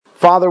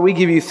Father, we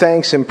give you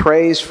thanks and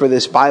praise for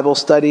this Bible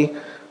study.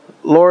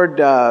 Lord,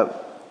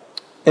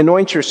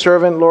 anoint your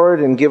servant, Lord,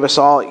 and give us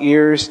all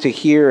ears to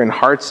hear and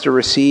hearts to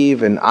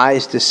receive and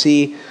eyes to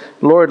see.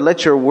 Lord,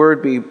 let your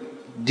word be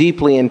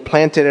deeply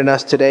implanted in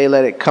us today.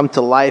 Let it come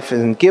to life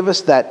and give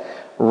us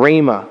that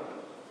rhema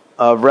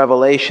of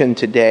revelation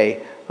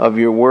today of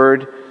your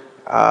word.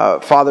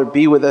 Father,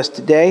 be with us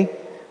today.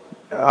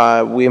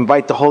 We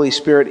invite the Holy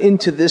Spirit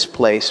into this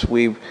place.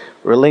 We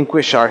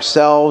relinquish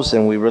ourselves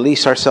and we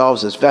release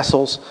ourselves as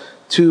vessels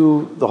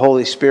to the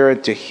Holy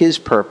Spirit, to His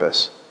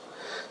purpose.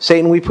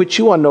 Satan, we put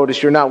you on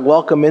notice. You're not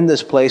welcome in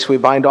this place. We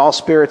bind all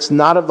spirits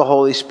not of the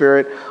Holy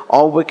Spirit,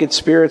 all wicked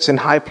spirits in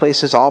high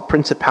places, all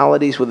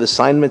principalities with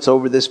assignments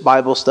over this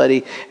Bible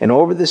study and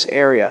over this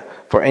area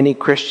for any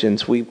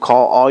Christians. We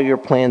call all your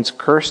plans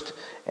cursed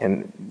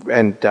and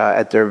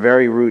at their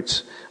very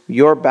roots.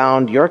 You're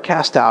bound, you're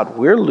cast out,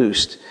 we're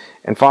loosed.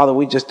 And Father,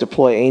 we just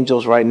deploy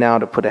angels right now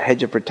to put a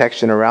hedge of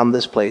protection around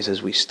this place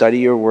as we study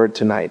your word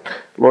tonight.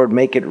 Lord,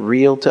 make it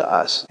real to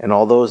us and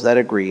all those that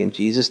agree. In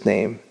Jesus'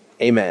 name,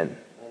 amen.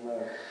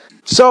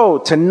 So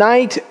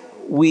tonight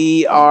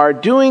we are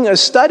doing a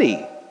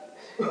study.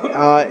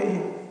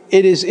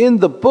 It is in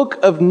the book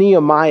of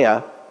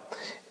Nehemiah.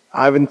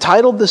 I've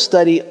entitled the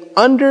study,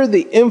 Under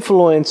the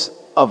Influence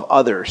of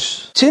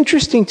Others. It's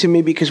interesting to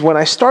me because when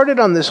I started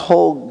on this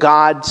whole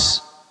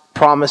God's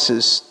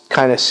promises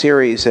kind of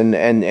series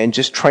and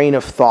just train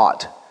of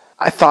thought,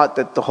 I thought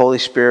that the Holy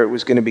Spirit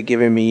was going to be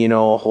giving me, a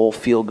whole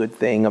feel-good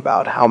thing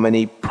about how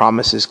many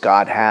promises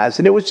God has.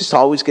 And it was just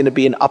always going to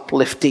be an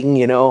uplifting,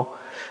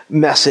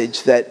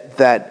 message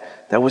that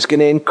was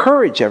going to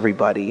encourage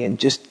everybody and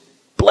just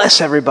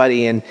bless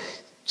everybody and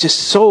just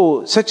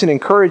such an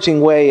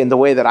encouraging way in the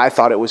way that I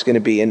thought it was going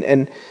to be.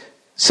 And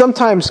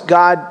sometimes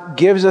God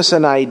gives us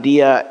an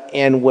idea,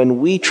 and when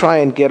we try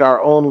and get our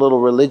own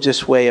little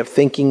religious way of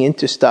thinking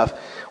into stuff,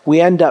 we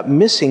end up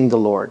missing the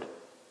Lord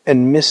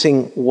and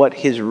missing what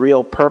His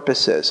real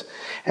purpose is.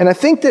 And I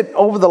think that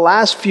over the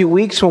last few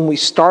weeks when we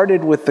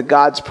started with the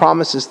God's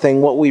promises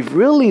thing, what we've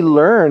really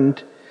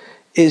learned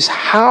is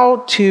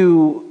how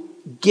to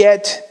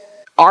get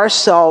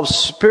ourselves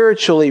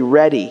spiritually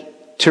ready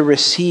to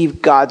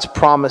receive God's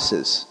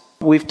promises.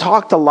 We've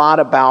talked a lot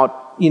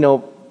about,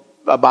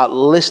 about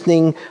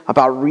listening,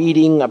 about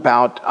reading,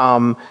 about,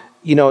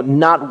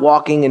 not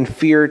walking in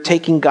fear,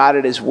 taking God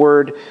at His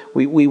word.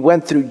 We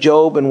went through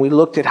Job and we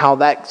looked at how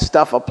that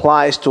stuff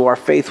applies to our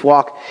faith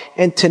walk.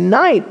 And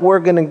tonight we're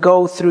going to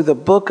go through the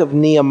book of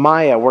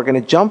Nehemiah. We're going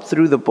to jump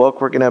through the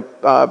book. We're going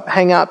to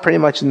hang out pretty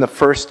much in the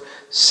first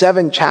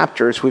 7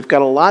 chapters. We've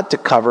got a lot to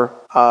cover,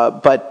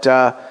 but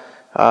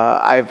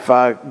I've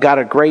got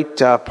a great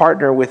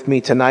partner with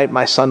me tonight.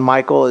 My son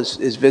Michael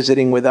is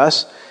visiting with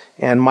us,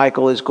 and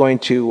Michael is going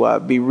to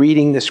be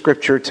reading the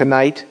scripture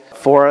tonight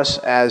for us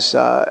as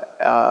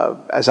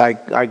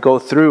I go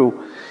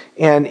through.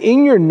 And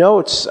in your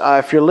notes,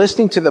 if you're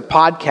listening to the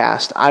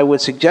podcast, I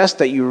would suggest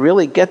that you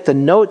really get the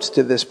notes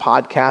to this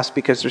podcast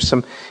because there's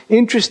some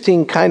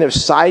interesting kind of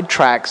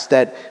sidetracks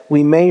that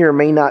we may or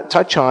may not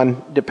touch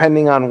on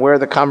depending on where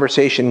the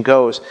conversation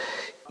goes.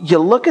 You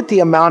look at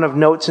the amount of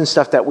notes and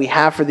stuff that we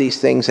have for these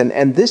things,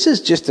 and this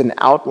is just an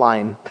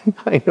outline.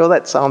 I know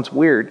that sounds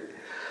weird,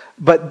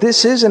 but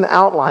this is an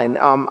outline.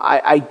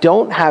 I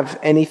don't have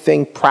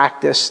anything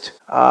practiced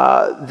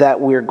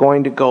that we're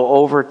going to go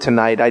over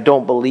tonight. I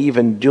don't believe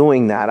in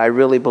doing that. I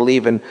really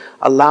believe in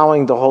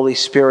allowing the Holy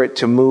Spirit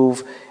to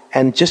move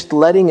and just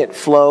letting it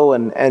flow.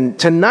 And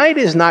tonight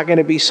is not going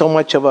to be so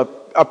much of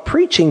a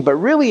preaching, but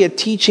really a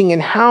teaching in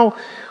how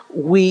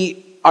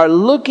we are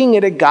looking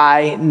at a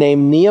guy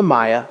named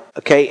Nehemiah.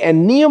 Okay,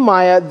 and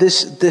Nehemiah,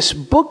 this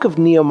book of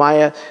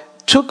Nehemiah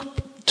took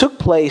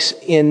place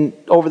in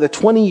over the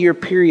 20-year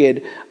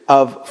period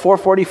of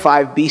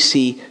 445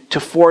 BC to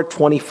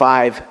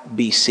 425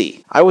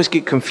 BC. I always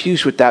get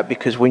confused with that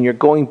because when you're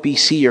going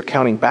BC, you're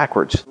counting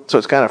backwards. So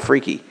it's kind of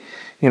freaky.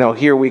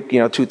 Here we,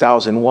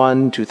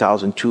 2001,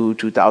 2002,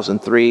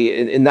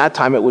 2003. In that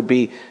time it would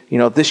be,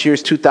 this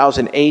year's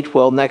 2008.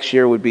 Well, next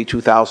year would be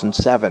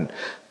 2007.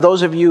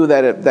 Those of you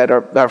that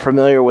are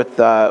familiar with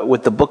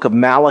the book of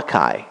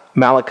Malachi,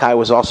 Malachi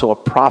was also a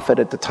prophet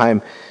at the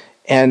time.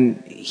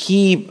 And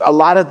a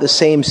lot of the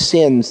same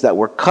sins that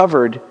were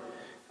covered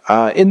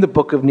in the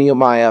book of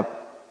Nehemiah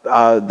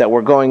that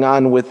were going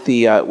on with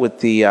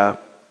the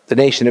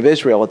nation of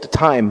Israel at the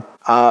time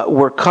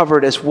were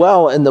covered as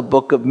well in the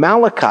book of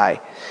Malachi.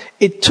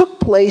 It took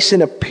place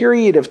in a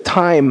period of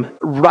time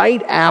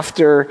right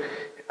after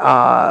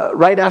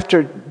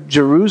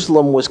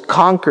Jerusalem was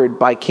conquered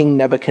by King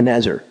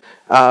Nebuchadnezzar.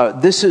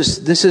 This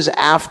is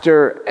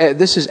after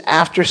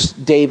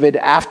David,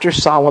 after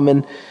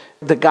Solomon.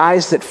 The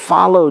guys that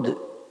followed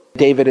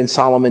David and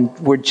Solomon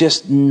were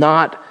just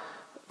not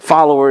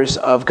followers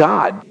of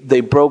God. They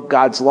broke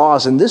God's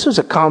laws. And this was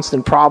a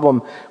constant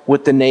problem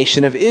with the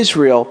nation of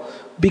Israel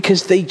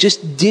because they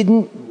just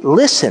didn't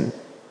listen.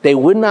 They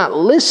would not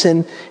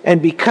listen.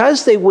 And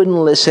because they wouldn't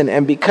listen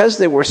and because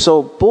they were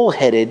so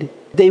bullheaded,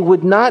 they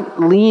would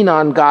not lean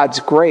on God's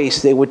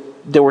grace. They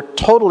were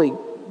totally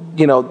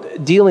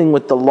dealing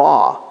with the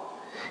law.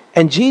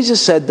 And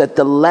Jesus said that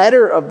the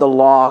letter of the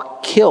law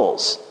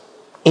kills.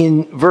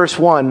 In verse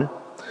 1,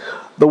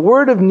 the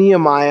word of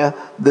Nehemiah,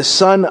 the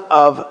son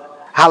of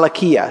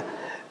Halakiah.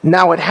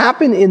 Now it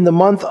happened in the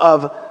month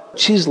of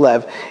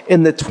Chislev,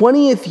 in the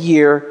 20th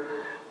year,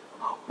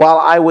 while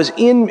I was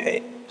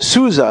in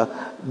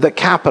Susa, the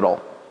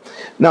capital.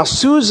 Now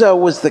Susa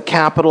was the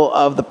capital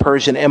of the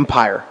Persian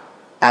Empire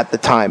at the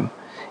time.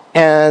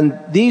 And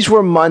these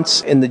were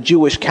months in the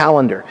Jewish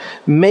calendar.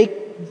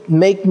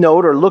 Make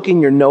note or look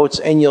in your notes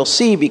and you'll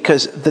see,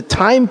 because the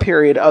time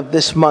period of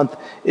this month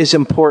is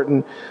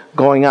important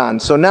going on.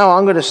 So now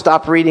I'm going to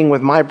stop reading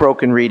with my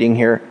broken reading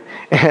here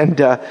and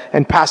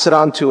pass it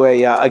on to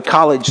a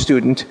college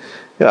student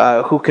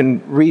who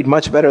can read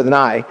much better than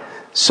I.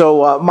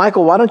 So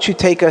Michael, why don't you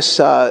take us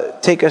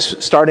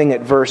starting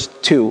at verse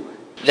 2.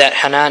 That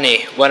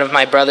Hanani, one of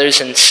my brothers,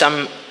 and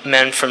some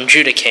men from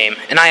Judah came,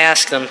 and I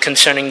asked them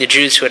concerning the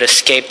Jews who had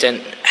escaped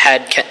and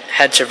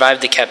had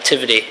survived the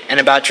captivity, and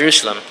about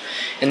Jerusalem.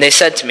 And they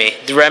said to me,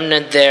 the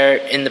remnant there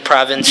in the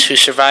province who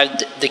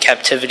survived the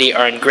captivity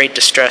are in great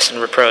distress and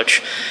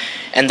reproach,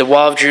 and the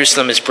wall of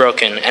Jerusalem is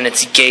broken, and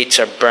its gates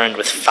are burned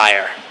with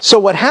fire. So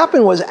what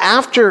happened was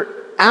after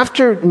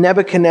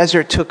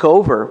Nebuchadnezzar took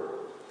over,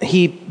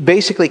 he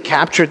basically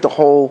captured the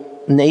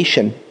whole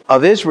nation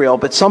of Israel,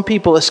 but some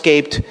people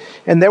escaped,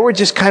 and they were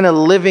just kind of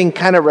living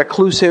kind of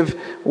reclusive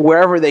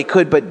wherever they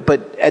could.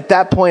 But at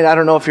that point, I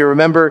don't know if you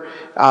remember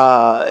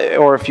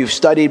or if you've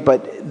studied,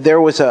 but there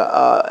was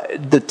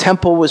the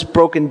temple was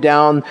broken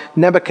down.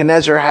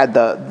 Nebuchadnezzar had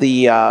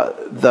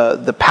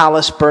the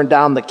palace burned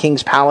down, the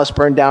king's palace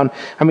burned down.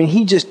 I mean,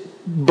 he just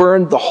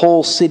burned the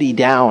whole city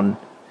down.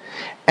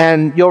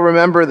 And you'll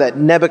remember that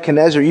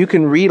Nebuchadnezzar, you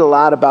can read a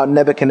lot about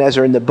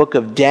Nebuchadnezzar in the book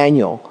of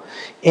Daniel.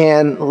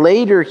 And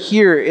later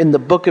here in the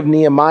book of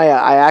Nehemiah,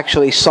 I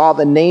actually saw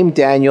the name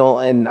Daniel,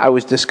 and I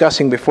was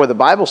discussing before the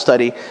Bible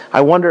study,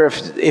 I wonder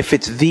if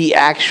it's the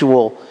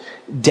actual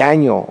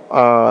Daniel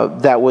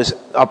that was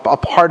a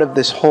part of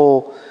this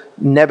whole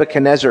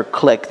Nebuchadnezzar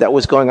clique that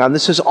was going on.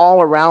 This is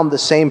all around the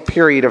same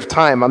period of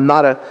time. I'm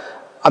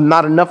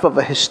not enough of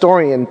a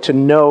historian to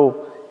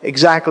know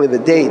exactly the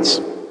dates,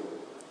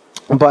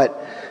 but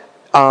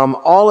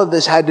all of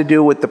this had to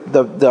do with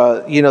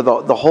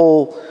the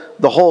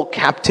whole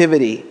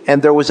captivity,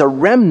 and there was a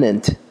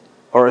remnant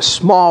or a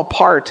small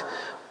part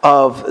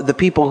of the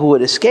people who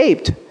had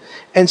escaped.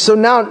 And so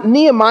now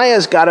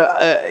Nehemiah's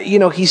got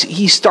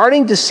he's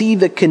starting to see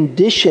the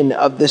condition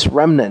of this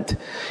remnant.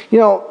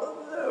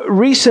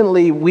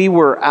 Recently we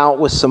were out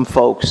with some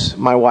folks,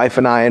 my wife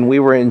and I, and we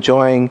were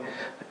enjoying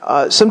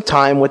some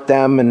time with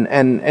them,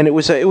 and it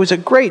was a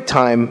great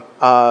time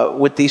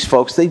with these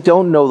folks. They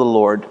don't know the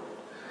Lord.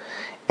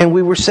 And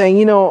we were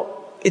saying,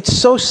 it's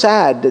so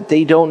sad that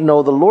they don't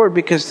know the Lord,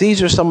 because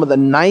these are some of the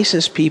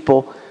nicest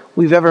people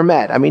we've ever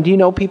met. I mean, do you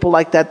know people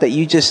like that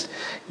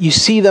you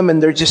see them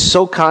and they're just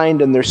so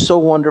kind and they're so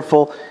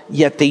wonderful,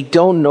 yet they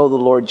don't know the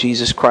Lord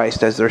Jesus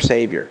Christ as their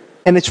Savior.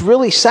 And it's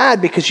really sad,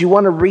 because you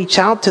want to reach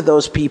out to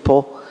those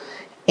people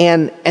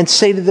and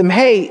say to them,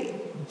 hey,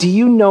 do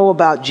you know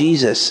about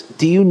Jesus?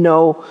 Do you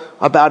know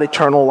about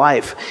eternal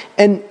life?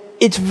 And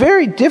it's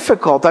very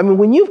difficult. I mean,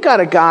 when you've got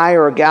a guy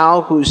or a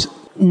gal who's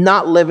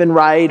not living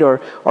right or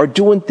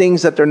doing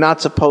things that they're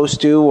not supposed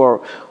to or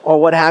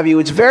what have you,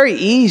 it's very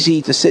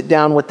easy to sit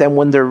down with them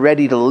when they're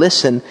ready to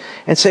listen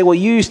and say, well,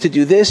 you used to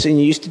do this and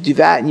you used to do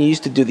that and you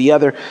used to do the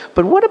other.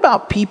 But what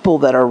about people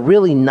that are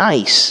really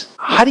nice?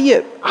 How do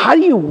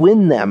you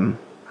win them?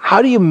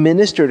 How do you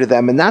minister to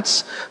them? And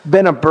that's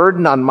been a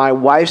burden on my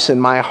wife's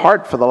and my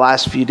heart for the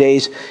last few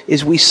days,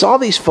 is we saw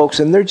these folks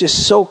and they're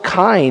just so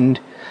kind.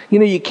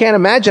 You can't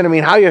imagine. I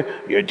mean,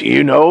 do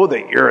you know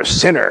that you're a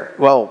sinner?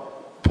 Well,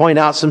 point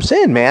out some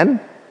sin, man.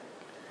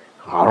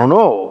 I don't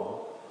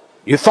know.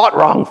 You thought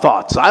wrong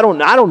thoughts. I don't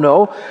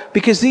know.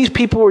 Because these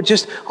people were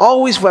just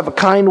always have a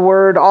kind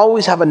word,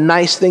 always have a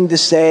nice thing to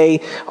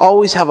say,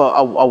 always have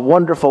a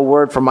wonderful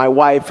word for my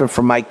wife and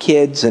for my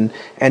kids, and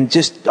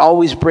just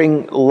always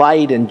bring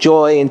light and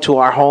joy into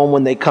our home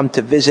when they come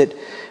to visit.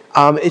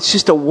 It's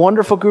just a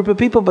wonderful group of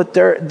people, but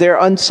they're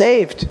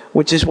unsaved,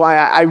 which is why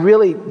I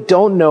really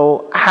don't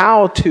know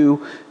how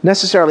to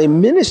necessarily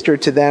minister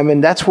to them.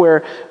 And that's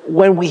where,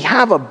 when we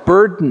have a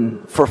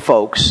burden for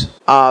folks,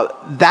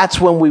 that's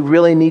when we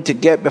really need to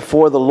get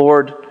before the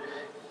Lord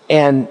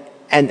and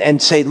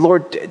say,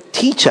 Lord,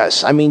 teach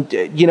us. I mean,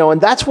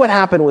 and that's what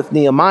happened with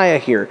Nehemiah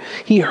here.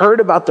 He heard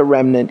about the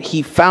remnant.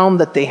 He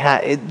found that they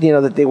had,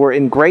 that they were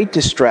in great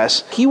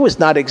distress. He was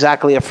not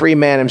exactly a free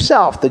man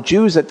himself. The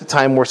Jews at the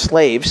time were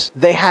slaves.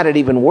 They had it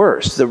even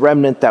worse, the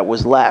remnant that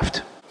was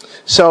left.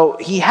 So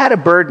he had a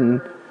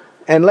burden,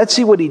 and let's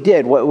see what he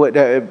did. What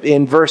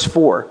in verse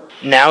 4.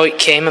 Now it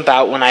came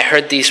about, when I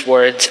heard these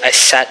words, I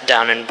sat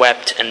down and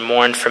wept and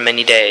mourned for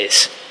many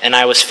days, and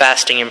I was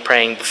fasting and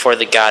praying before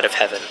the God of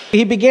heaven.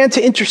 He began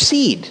to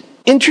intercede.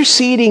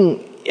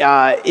 Interceding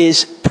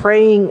is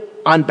praying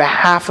on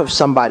behalf of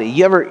somebody.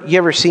 You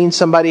ever seen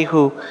somebody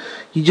who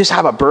you just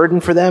have a burden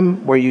for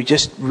them, where you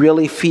just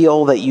really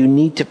feel that you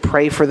need to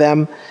pray for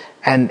them,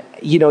 And,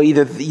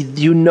 either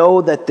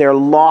that they're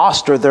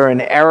lost or they're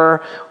in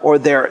error or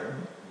they're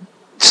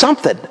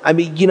something.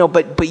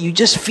 But you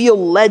just feel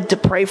led to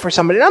pray for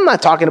somebody. And I'm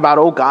not talking about,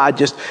 oh God,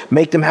 just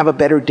make them have a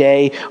better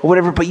day or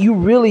whatever, but you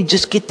really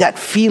just get that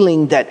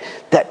feeling, that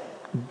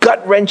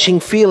gut-wrenching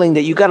feeling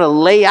that you got to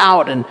lay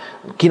out and,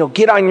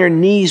 get on your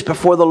knees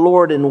before the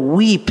Lord and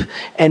weep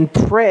and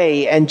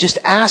pray and just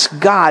ask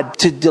God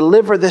to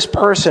deliver this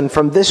person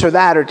from this or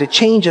that, or to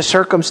change a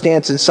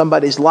circumstance in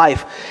somebody's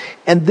life.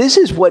 And this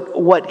is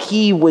what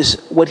he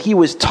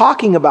was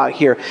talking about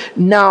here.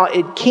 Now,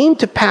 it came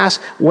to pass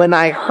when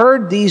I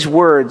heard these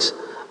words,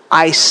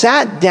 I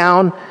sat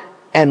down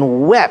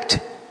and wept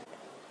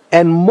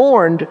and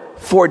mourned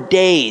for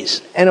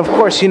days. And of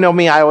course, you know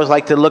me, I always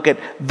like to look at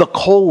the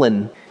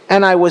colon.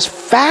 And I was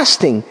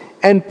fasting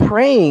and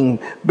praying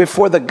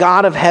before the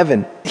God of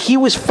heaven. He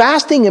was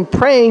fasting and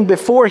praying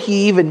before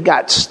he even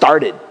got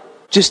started.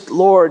 Just,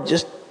 Lord,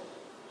 just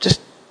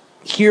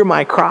hear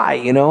my cry,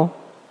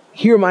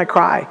 Hear my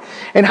cry.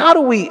 And how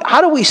do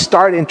we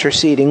start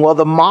interceding? Well,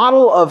 the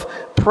model of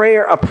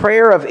prayer, a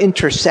prayer of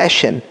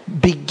intercession,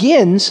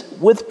 begins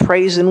with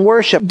praise and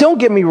worship. Don't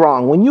get me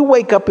wrong. When you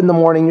wake up in the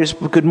morning, you're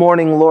just, good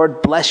morning,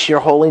 Lord, bless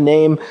your holy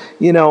name,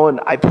 and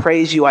I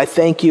praise you, I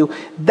thank you.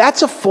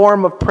 That's a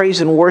form of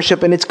praise and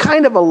worship, and it's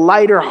kind of a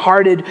lighter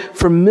hearted,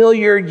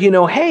 familiar,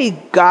 hey,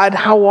 God,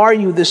 how are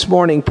you this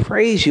morning?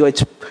 Praise you.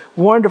 It's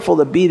wonderful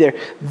to be there.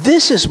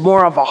 This is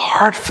more of a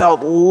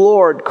heartfelt,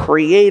 Lord,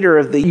 creator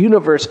of the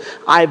universe,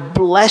 I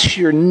bless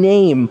your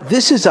name.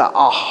 This is a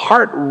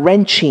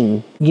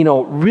heart-wrenching,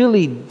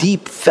 really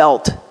deep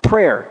felt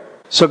prayer.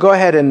 So go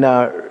ahead and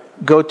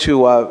go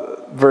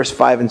to verse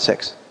 5 and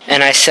 6.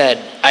 And I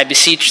said, I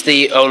beseech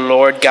thee, O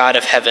Lord God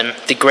of heaven,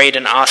 the great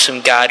and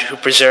awesome God who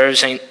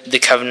preserves the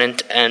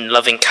covenant and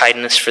loving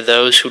kindness for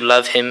those who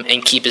love him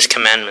and keep his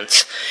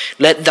commandments.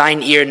 Let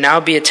thine ear now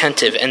be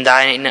attentive and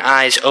thine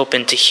eyes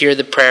open to hear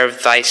the prayer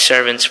of thy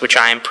servants which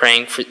I am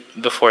praying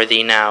before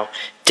thee now,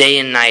 day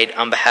and night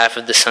on behalf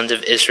of the sons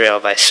of Israel,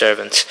 thy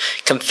servants,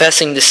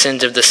 confessing the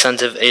sins of the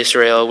sons of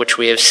Israel which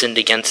we have sinned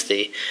against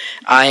thee.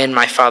 I and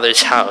my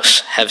father's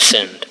house have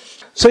sinned.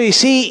 So you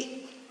see,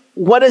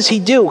 what does he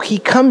do? He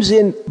comes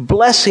in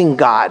blessing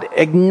God,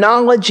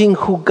 acknowledging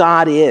who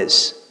God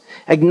is,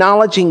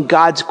 acknowledging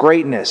God's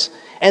greatness,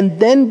 and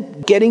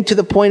then getting to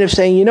the point of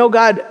saying,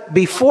 God,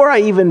 before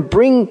I even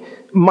bring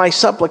my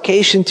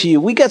supplication to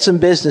you, we got some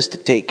business to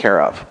take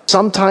care of.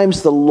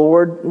 Sometimes the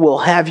Lord will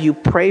have you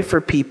pray for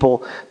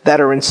people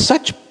that are in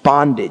such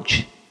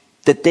bondage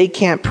that they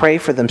can't pray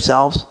for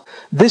themselves.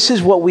 This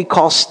is what we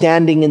call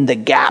standing in the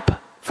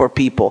gap for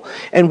people.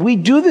 And we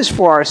do this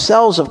for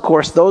ourselves, of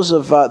course, those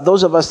of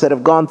us that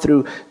have gone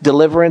through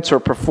deliverance or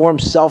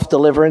performed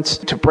self-deliverance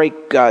to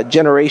break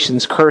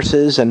generations'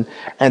 curses and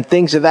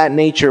things of that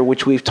nature,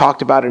 which we've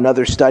talked about in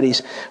other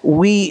studies.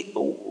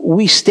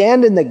 We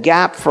stand in the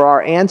gap for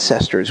our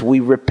ancestors. We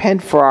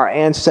repent for our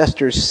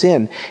ancestors'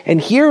 sin. And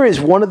here is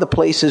one of the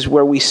places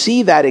where we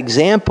see that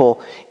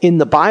example in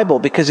the Bible,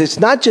 because it's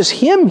not just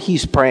him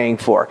he's praying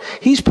for.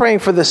 He's praying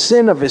for the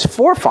sin of his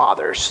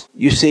forefathers.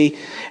 You see,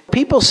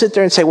 people sit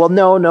there and say, well,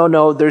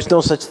 no, there's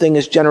no such thing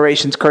as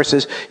generations'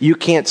 curses. You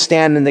can't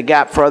stand in the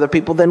gap for other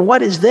people. Then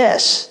what is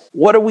this?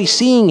 What are we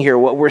seeing here?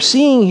 What we're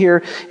seeing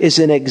here is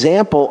an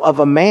example of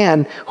a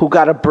man who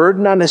got a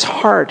burden on his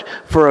heart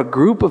for a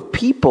group of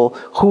people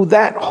who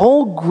that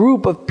whole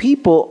group of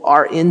people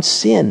are in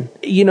sin.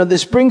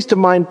 This brings to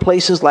mind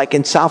places like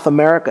in South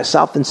America,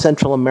 South and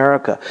Central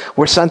America,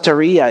 where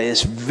Santeria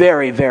is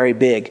very, very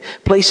big.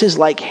 Places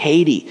like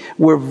Haiti,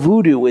 where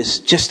voodoo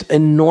is just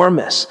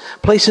enormous.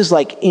 Places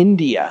like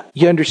India,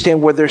 you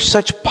understand, where there's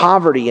such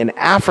poverty, in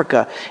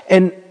Africa.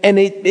 And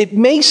it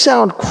may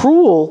sound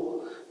cruel,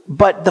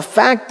 but the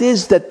fact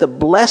is that the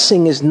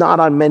blessing is not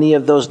on many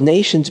of those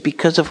nations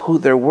because of who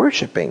they're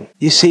worshiping.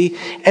 You see?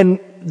 And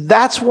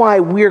that's why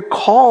we're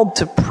called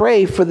to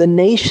pray for the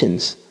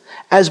nations.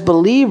 As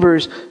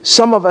believers,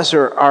 some of us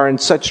are in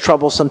such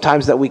trouble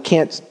sometimes that we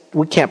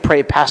can't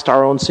pray past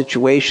our own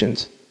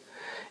situations.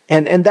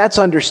 And that's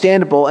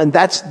understandable. And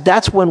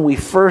that's when we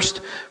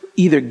first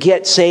either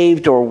get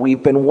saved, or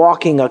we've been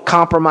walking a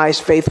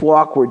compromised faith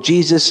walk where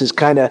Jesus is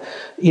kind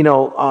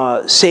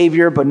of,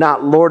 Savior, but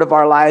not Lord of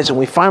our lives. And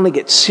we finally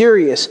get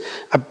serious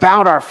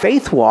about our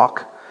faith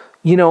walk.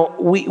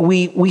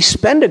 We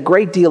spend a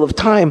great deal of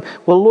time,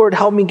 well, Lord,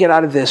 help me get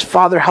out of this.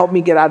 Father, help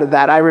me get out of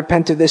that. I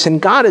repent of this.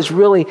 And God is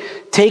really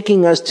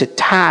taking us to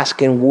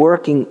task and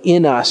working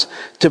in us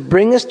to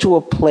bring us to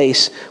a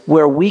place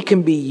where we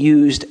can be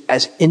used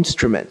as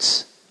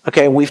instruments.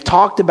 Okay, we've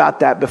talked about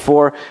that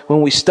before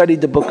when we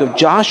studied the book of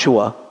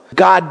Joshua.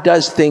 God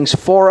does things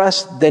for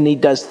us, then he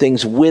does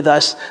things with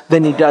us,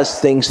 then he does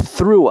things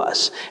through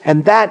us.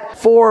 And that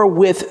for,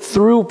 with,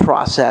 through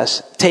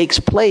process takes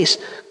place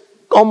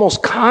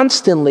almost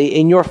constantly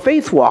in your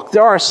faith walk.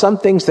 There are some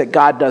things that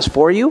God does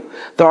for you,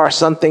 there are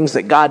some things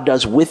that God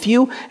does with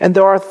you, and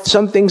there are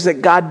some things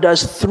that God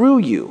does through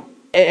you.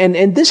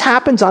 And this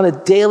happens on a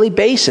daily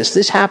basis.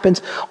 This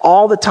happens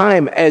all the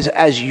time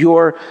as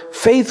your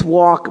faith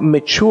walk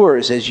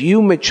matures, as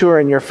you mature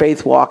in your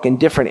faith walk in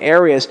different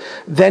areas,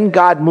 then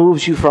God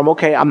moves you from,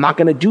 okay, I'm not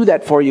going to do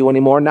that for you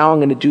anymore. Now I'm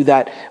going to do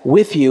that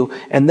with you.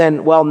 And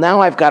then, well,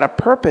 now I've got a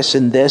purpose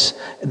in this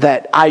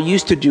that I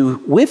used to do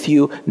with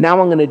you.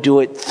 Now I'm going to do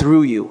it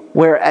through you.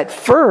 Where at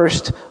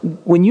first,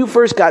 when you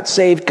first got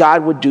saved,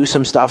 God would do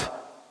some stuff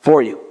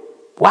for you.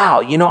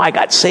 Wow, I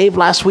got saved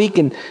last week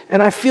and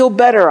I feel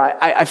better.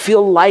 I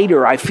feel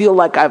lighter. I feel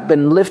like I've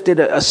been lifted,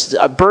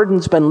 a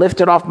burden's been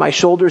lifted off my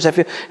shoulders.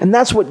 And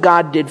that's what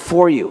God did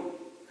for you.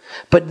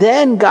 But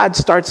then God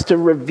starts to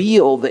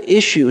reveal the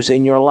issues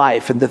in your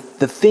life and the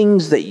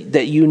things that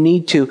you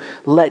need to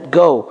let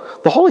go.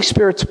 The Holy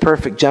Spirit's a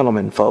perfect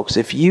gentleman, folks.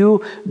 If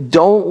you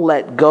don't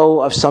let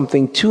go of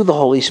something to the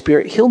Holy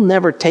Spirit, He'll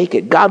never take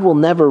it. God will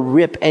never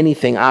rip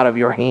anything out of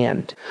your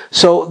hand.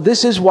 So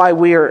this is why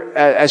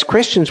as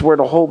Christians, we're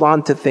to hold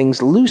on to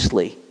things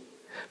loosely.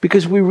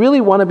 Because we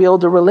really want to be able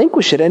to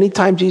relinquish it.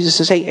 Anytime Jesus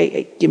says,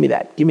 hey, give me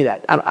that.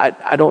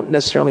 I don't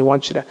necessarily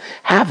want you to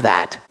have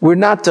that. We're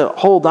not to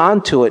hold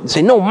on to it and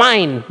say, no,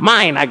 mine.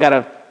 I got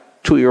a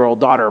 2-year-old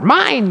daughter.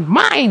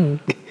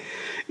 Mine.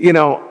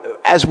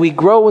 As we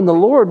grow in the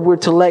Lord, we're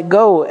to let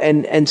go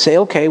and say,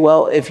 okay,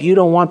 well, if you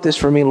don't want this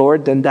for me,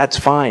 Lord, then that's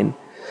fine.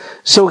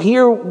 So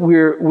here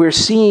we're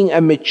seeing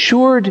a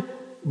matured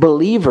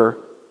believer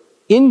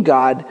in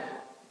God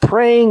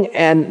praying,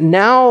 and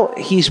now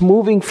he's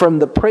moving from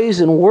the praise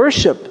and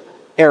worship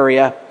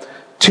area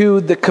to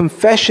the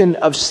confession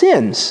of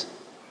sins.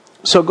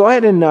 So go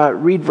ahead and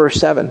read verse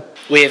 7.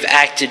 We have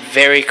acted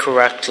very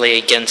corruptly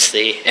against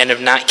thee, and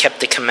have not kept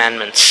the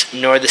commandments,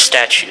 nor the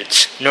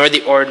statutes, nor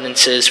the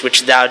ordinances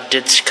which thou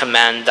didst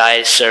command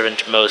thy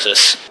servant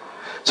Moses.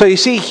 So you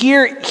see,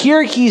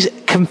 here he's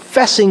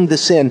confessing the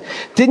sin.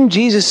 Didn't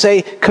Jesus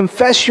say,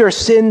 confess your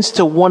sins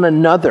to one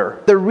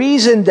another? The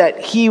reason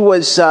that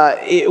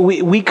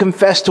we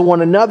confess to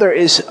one another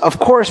is, of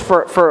course,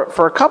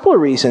 for a couple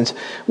of reasons.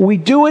 We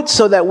do it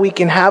so that we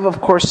can have, of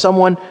course,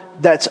 someone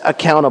that's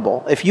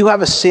accountable. If you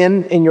have a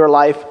sin in your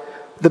life,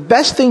 the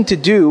best thing to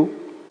do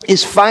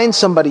is find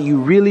somebody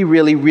you really,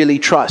 really, really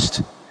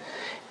trust.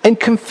 And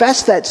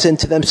confess that sin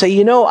to them.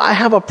 Say, I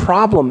have a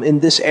problem in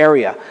this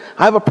area.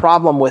 I have a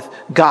problem with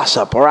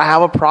gossip, or I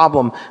have a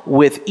problem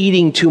with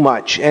eating too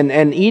much.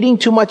 And eating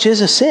too much is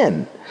a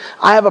sin.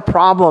 I have a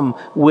problem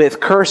with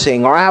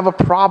cursing, or I have a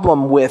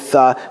problem with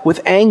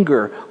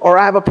anger, or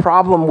I have a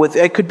problem with,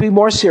 it could be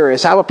more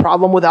serious, I have a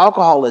problem with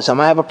alcoholism,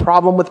 I have a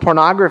problem with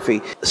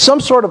pornography. Some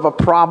sort of a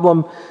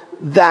problem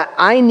that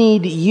I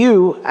need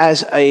you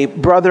as a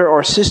brother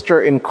or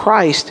sister in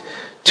Christ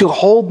to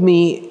hold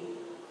me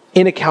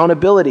in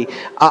accountability.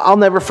 I'll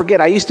never forget,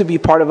 I used to be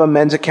part of a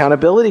men's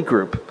accountability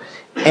group.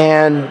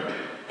 And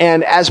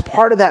as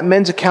part of that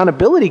men's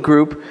accountability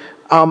group,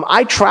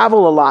 I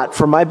travel a lot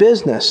for my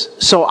business.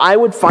 So I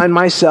would find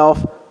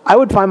myself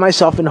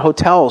in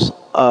hotels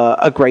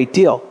a great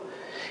deal.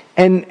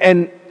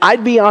 And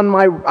I'd be on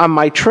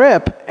my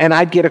trip, and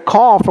I'd get a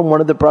call from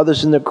one of the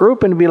brothers in the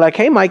group and be like,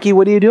 hey, Mikey,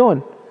 what are you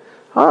doing?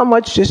 Oh,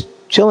 much, just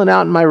chilling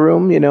out in my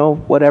room,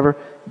 whatever.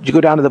 Did you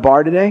go down to the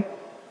bar today?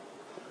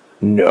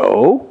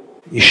 No.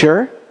 You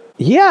sure?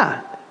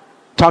 Yeah.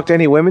 Talk to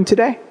any women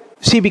today?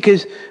 See,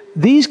 because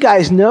these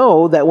guys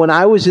know that when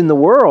I was in the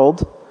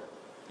world,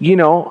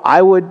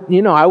 I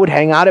would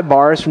hang out at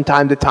bars from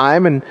time to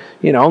time and,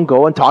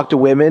 go and talk to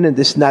women and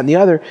this and that and the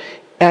other.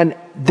 And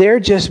they're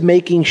just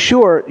making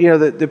sure,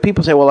 the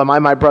people say, well, am I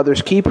my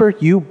brother's keeper?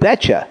 You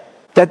betcha.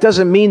 That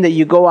doesn't mean that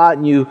you go out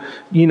and you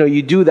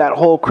do that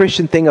whole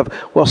Christian thing of,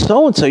 well,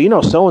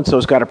 so-and-so,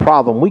 so-and-so's got a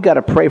problem. We got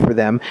to pray for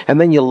them. And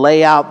then you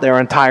lay out their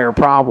entire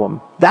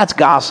problem. That's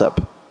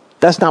gossip.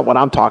 That's not what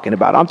I'm talking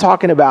about. I'm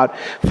talking about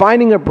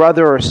finding a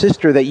brother or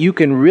sister that you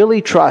can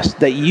really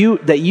trust, that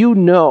you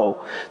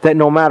know that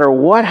no matter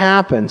what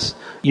happens,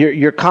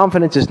 your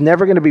confidence is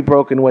never going to be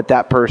broken with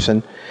that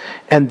person.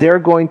 And they're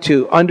going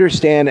to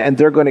understand, and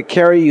they're going to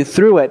carry you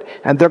through it,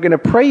 and they're going to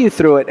pray you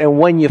through it. And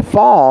when you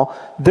fall,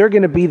 they're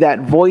going to be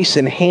that voice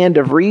and hand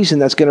of reason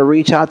that's going to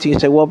reach out to you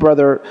and say, well,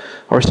 brother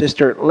or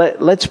sister,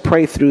 let's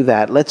pray through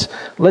that.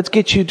 Let's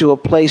get you to a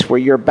place where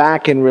you're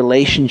back in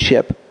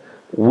relationship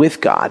with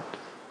God.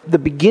 The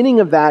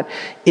beginning of that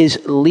is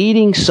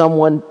leading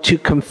someone to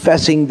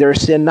confessing their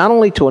sin, not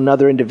only to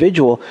another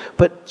individual,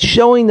 but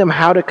showing them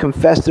how to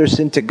confess their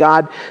sin to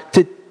God,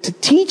 to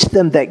teach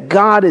them that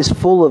God is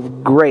full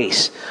of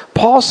grace.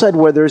 Paul said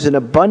where there's an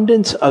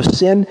abundance of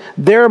sin,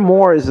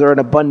 is there an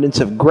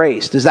abundance of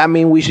grace. Does that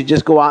mean we should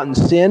just go out and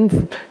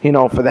sin,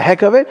 for the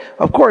heck of it?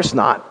 Of course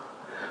not.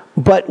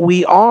 But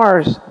we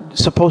are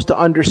supposed to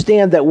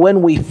understand that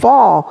when we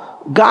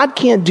fall, God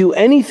can't do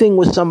anything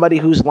with somebody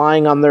who's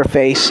lying on their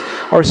face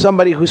or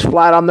somebody who's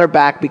flat on their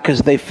back because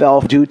they fell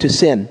due to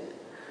sin.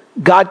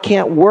 God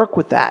can't work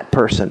with that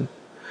person.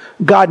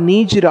 God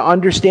needs you to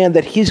understand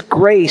that His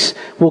grace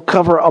will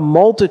cover a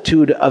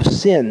multitude of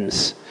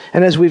sins.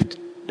 And as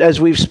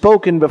we've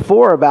spoken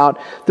before about,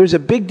 there's a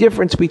big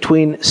difference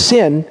between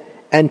sin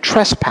and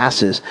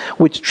trespasses,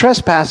 which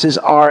trespasses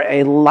are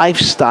a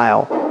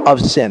lifestyle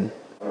of sin.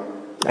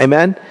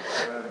 Amen?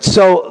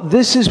 So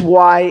this is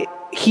why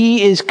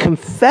he is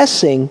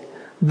confessing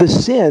the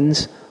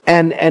sins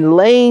and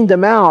laying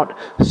them out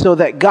so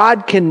that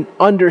God can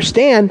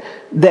understand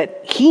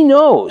that he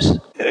knows.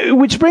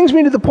 Which brings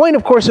me to the point,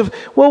 of course, of,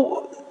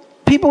 well,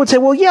 people would say,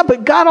 well, yeah,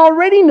 but God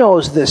already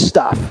knows this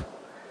stuff.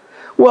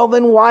 Well,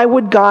 then why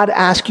would God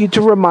ask you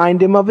to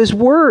remind him of his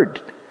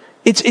word?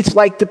 It's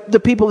like the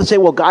people that say,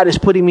 well, God is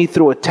putting me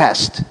through a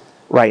test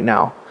right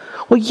now.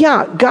 Well,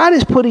 yeah, God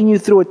is putting you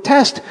through a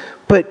test,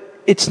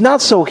 but it's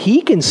not so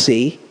he can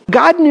see.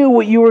 God knew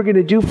what you were going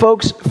to do,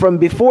 folks, from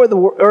before the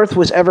earth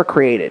was ever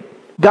created.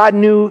 God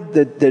knew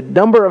the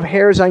number of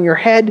hairs on your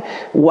head,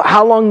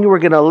 how long you were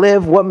going to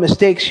live, what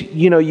mistakes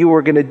you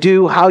were going to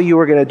do, how you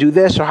were going to do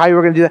this or how you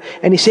were going to do that,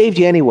 and he saved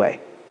you anyway.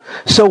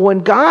 So when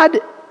God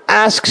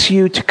asks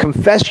you to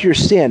confess your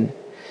sin,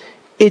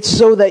 it's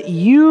so that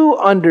you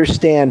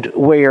understand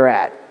where you're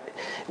at.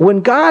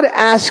 When God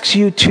asks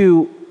you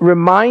to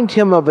remind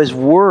him of his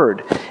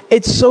word,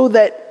 it's so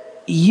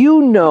that you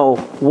know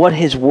what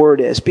his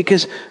word is.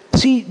 Because,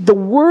 see, the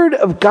word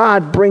of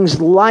God brings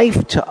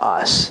life to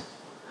us.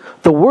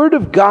 The word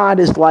of God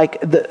is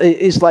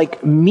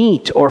like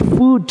meat or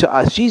food to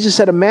us. Jesus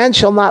said, a man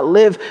shall not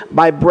live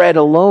by bread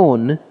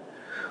alone,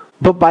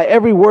 but by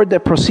every word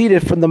that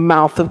proceeded from the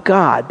mouth of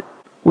God,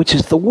 which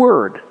is the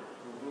word.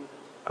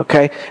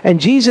 Okay?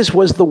 And Jesus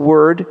was the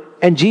word,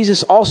 and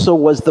Jesus also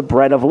was the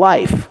bread of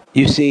life.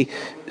 You see?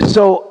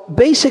 So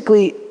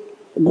basically,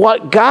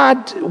 what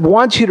God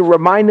wants you to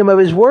remind him of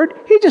his word,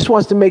 he just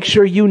wants to make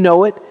sure you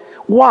know it.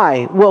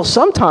 Why? Well,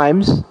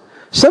 sometimes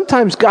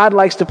God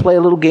likes to play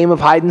a little game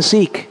of hide and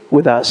seek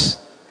with us.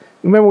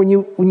 Remember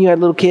when you had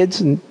little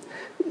kids and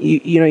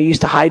you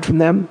used to hide from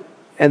them?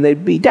 And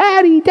they'd be,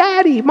 Daddy,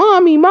 Daddy,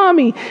 Mommy,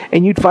 Mommy.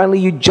 And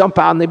you'd jump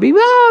out and they'd be,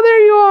 oh,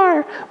 there you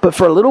are. But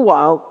for a little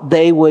while,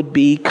 they would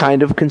be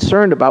kind of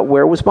concerned about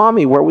where was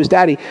Mommy, where was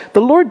Daddy.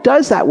 The Lord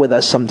does that with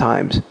us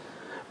sometimes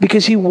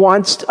because he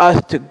wants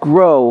us to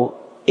grow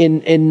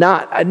in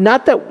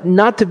not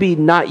to be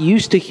not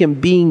used to him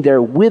being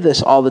there with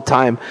us all the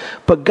time,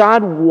 but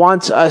God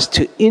wants us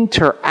to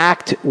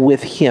interact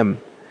with him.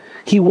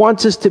 He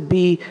wants us to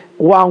be,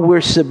 while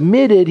we're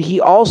submitted, he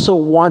also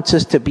wants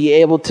us to be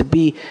able to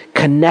be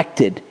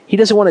connected. He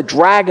doesn't want to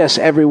drag us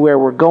everywhere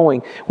we're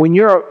going. When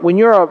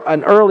you're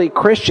an early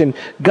Christian,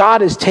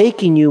 God is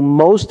taking you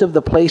most of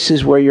the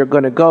places where you're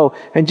going to go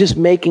and just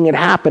making it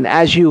happen.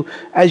 As you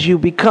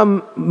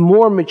become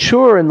more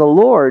mature in the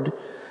Lord,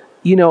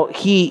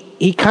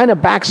 he kind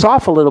of backs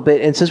off a little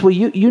bit and says, well,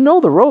 you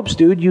know the ropes,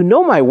 dude. You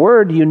know my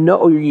word.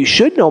 You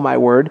should know my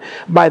word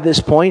by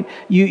this point.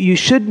 You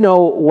should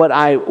know what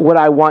I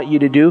want you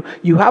to do.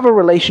 You have a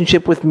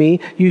relationship with me.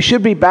 You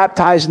should be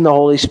baptized in the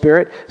Holy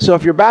Spirit. So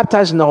if you're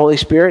baptized in the Holy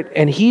Spirit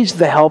and he's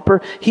the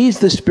helper, he's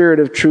the Spirit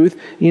of truth,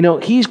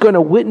 he's going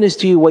to witness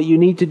to you what you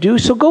need to do.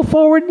 So go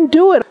forward and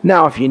do it.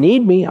 Now, if you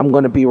need me, I'm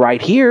going to be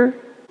right here,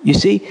 you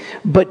see.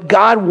 But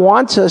God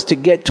wants us to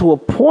get to a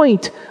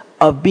point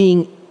of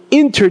being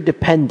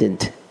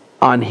interdependent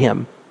on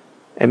him.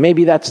 And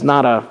maybe that's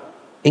not a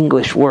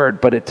English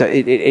word, but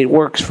it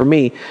works for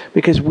me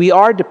because we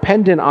are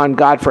dependent on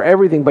God for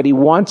everything, but he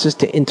wants us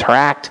to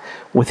interact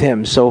with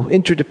him. So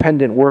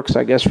interdependent works,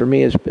 I guess, for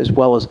me as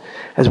well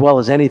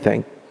as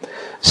anything.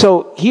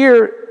 So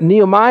here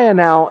Nehemiah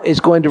now is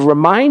going to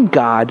remind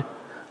God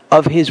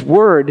of his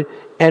word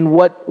and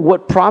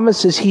what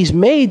promises he's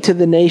made to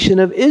the nation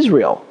of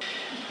Israel.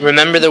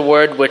 Remember the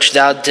word which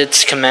thou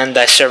didst command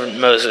thy servant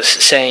Moses,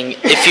 saying,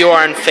 if you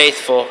are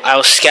unfaithful, I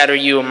will scatter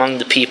you among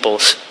the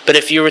peoples. But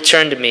if you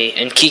return to me,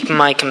 and keep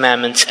my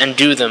commandments, and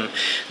do them,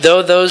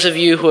 though those of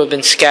you who have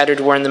been scattered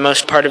were in the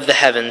most part of the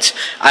heavens,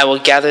 I will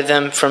gather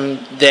them from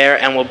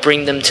there, and will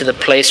bring them to the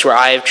place where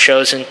I have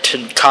chosen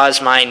to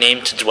cause my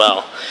name to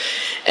dwell.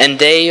 And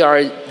they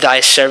are thy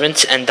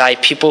servants, and thy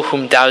people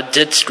whom thou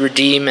didst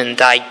redeem in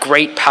thy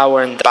great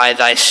power and by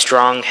thy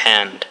strong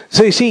hand.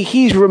 So you see,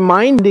 he's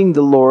reminding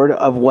the Lord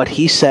of what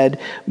he said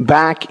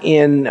back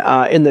in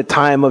the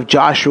time of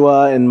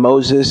Joshua and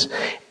Moses.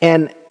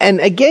 And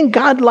again,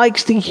 God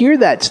likes to hear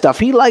that stuff.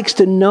 He likes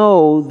to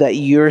know that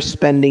you're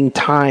spending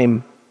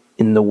time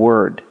in the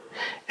Word.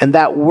 And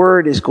that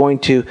Word is going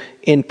to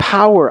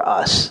empower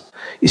us.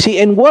 You see,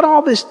 and what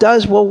all this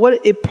does, well,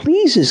 it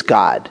pleases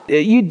God.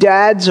 You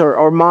dads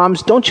or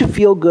moms, don't you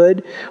feel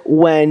good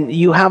when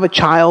you have a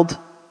child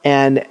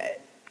and,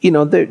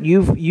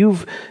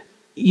 you've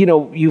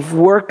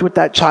worked with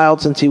that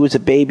child since he was a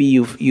baby.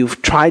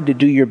 You've tried to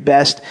do your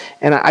best.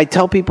 And I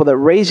tell people that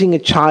raising a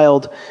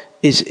child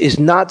is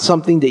not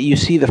something that you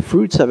see the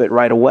fruits of it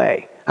right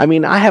away. I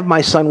mean, I have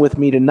my son with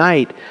me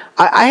tonight.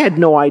 I had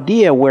no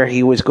idea where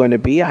he was going to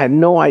be. I had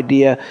no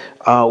idea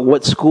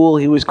what school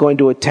he was going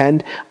to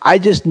attend. I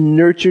just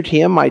nurtured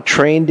him. I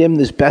trained him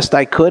as best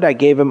I could. I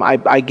gave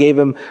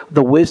him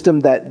the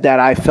wisdom that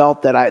I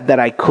felt that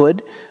I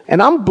could.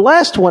 And I'm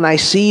blessed when I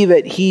see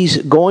that he's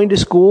going to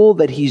school,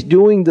 that he's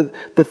doing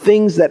the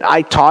things that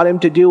I taught him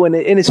to do. And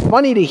it's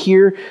funny to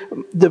hear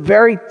the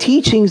very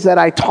teachings that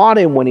I taught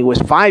him when he was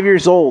 5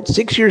 years old,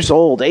 6 years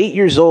old, 8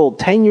 years old,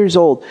 10 years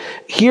old.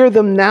 Hear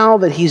them now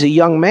that he's a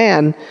young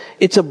man.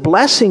 It's a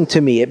blessing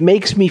to me. It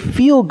makes me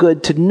feel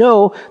good to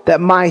know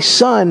that my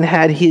son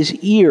had his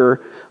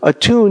ear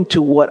attuned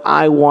to what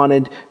I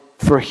wanted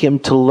for him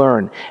to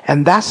learn.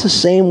 And that's the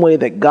same way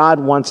that God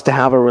wants to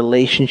have a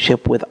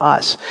relationship with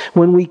us.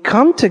 When we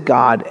come to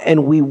God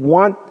and we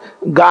want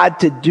God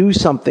to do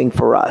something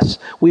for us,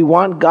 we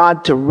want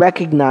God to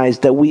recognize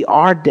that we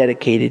are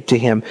dedicated to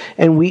him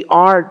and we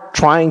are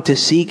trying to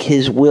seek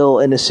his will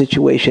in a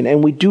situation,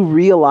 and we do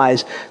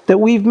realize that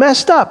we've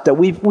messed up, that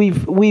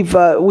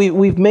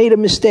we've made a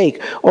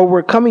mistake, or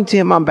we're coming to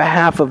him on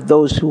behalf of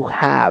those who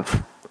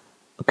have.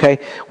 Okay,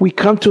 we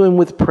come to him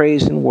with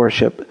praise and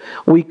worship.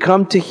 We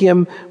come to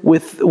him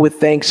with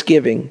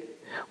thanksgiving.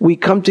 We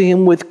come to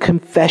him with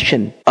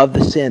confession of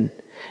the sin.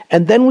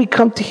 And then we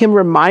come to him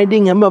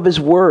reminding him of his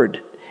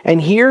word.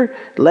 And here,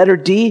 letter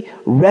D,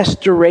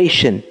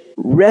 restoration.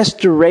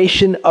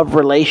 Restoration of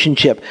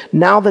relationship.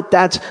 Now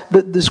that's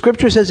the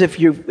scripture says if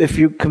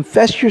you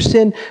confess your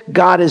sin,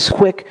 God is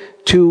quick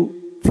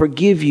to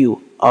forgive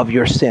you of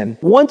your sin.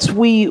 Once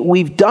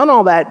we've done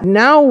all that,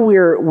 now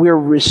we're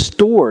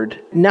restored.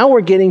 Now we're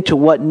getting to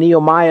what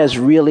Nehemiah is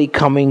really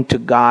coming to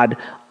God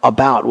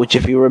about, which,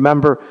 if you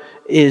remember,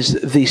 is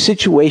the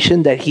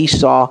situation that he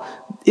saw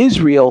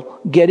Israel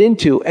get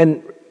into,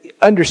 and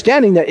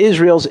understanding that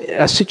Israel's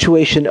a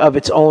situation of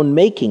its own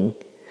making.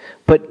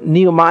 But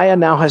Nehemiah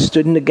now has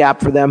stood in the gap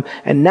for them,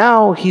 and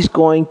now he's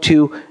going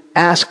to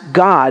ask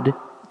God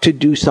to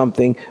do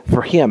something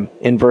for him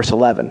in verse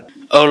 11.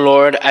 O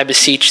Lord, I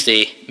beseech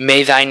thee,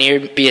 may thine ear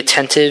be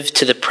attentive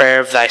to the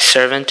prayer of thy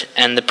servant,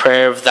 and the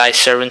prayer of thy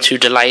servants who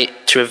delight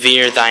to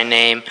revere thy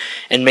name,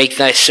 and make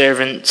thy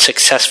servant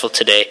successful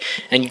today,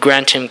 and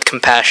grant him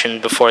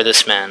compassion before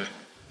this man.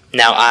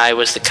 Now I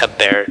was the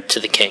cupbearer to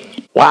the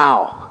king.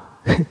 Wow.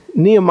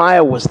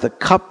 Nehemiah was the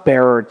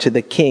cupbearer to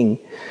the king.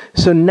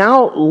 So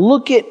now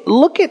look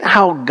at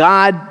how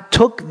God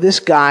took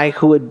this guy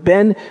who had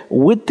been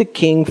with the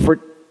king for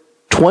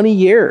 20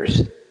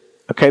 years.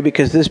 Okay,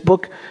 because this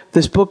book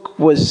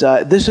was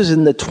this was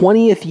in the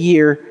 20th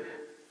year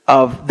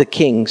of the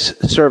king's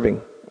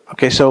serving.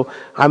 Okay, so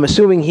I'm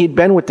assuming he'd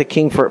been with the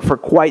king for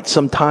quite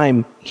some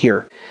time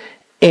here.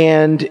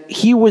 And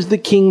he was the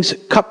king's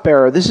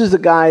cupbearer. This is the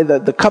guy,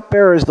 the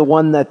cupbearer is the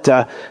one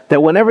that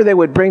whenever they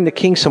would bring the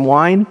king some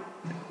wine,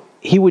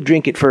 he would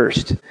drink it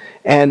first.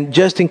 And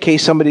just in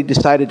case somebody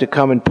decided to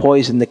come and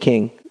poison the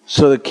king.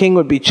 So the king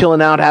would be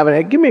chilling out, having,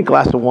 hey, give me a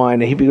glass of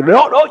wine. And he'd be,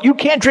 no, you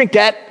can't drink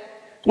that.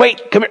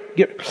 Wait, come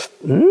here.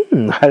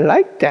 I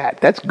like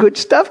that. That's good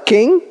stuff,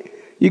 king.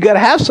 You got to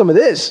have some of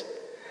this.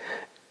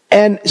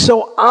 And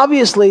so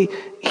obviously,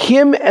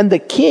 him and the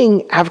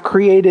king have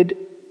created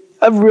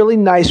a really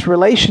nice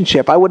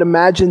relationship. I would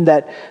imagine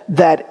that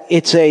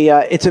it's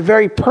a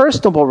very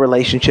personable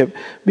relationship,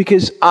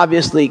 because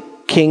obviously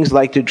kings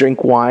like to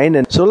drink wine.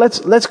 And so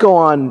let's go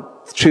on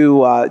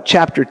to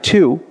chapter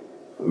 2,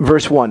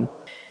 verse 1.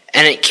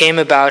 And it came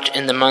about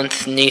in the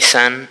month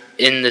Nisan,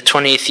 in the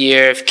 20th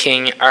year of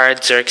King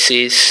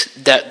Artaxerxes,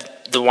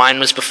 that the wine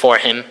was before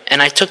him,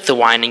 and I took the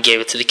wine and gave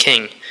it to the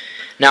king.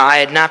 Now I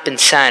had not been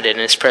sad in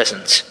his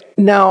presence.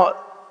 Now,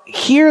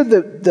 here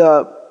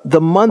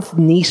the month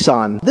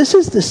Nisan, this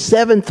is the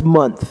 7th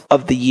month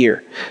of the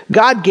year.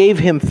 God gave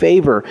him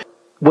favor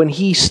when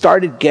he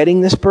started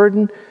getting this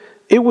burden.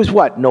 It was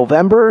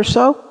November or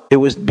so? It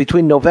was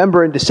between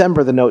November and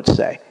December, the notes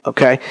say.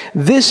 Okay,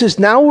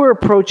 now we're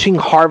approaching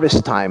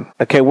harvest time.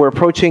 Okay, we're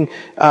approaching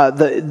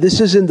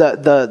this is in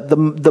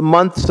the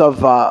months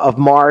of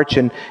March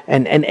and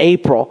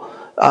April.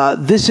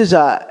 This is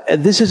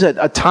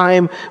a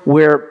time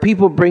where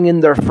people bring in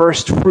their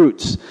first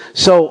fruits.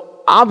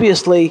 So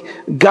obviously,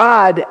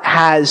 God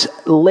has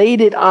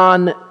laid it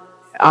on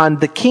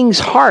the king's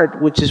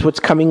heart, which is what's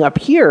coming up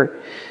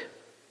here,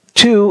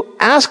 to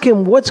ask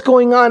him what's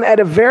going on at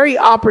a very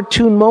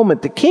opportune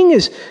moment. The king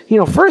is,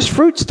 first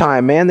fruits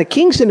time, man. The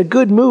king's in a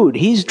good mood.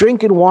 He's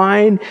drinking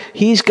wine.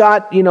 He's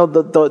got,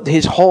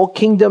 his whole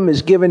kingdom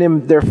is giving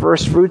him their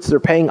first fruits. They're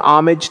paying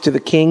homage to the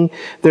king.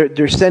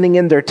 They're sending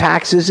in their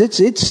taxes.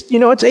 It's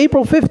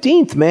April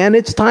 15th, man.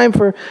 It's time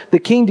for the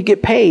king to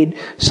get paid.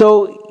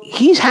 So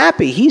he's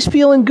happy. He's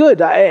feeling good.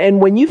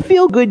 And when you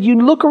feel good, you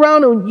look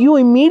around and you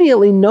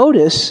immediately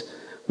notice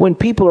when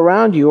people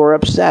around you are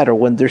upset or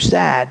when they're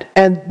sad.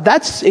 And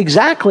that's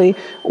exactly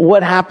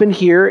what happened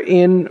here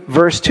in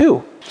verse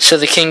 2. So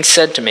the king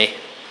said to me,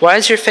 Why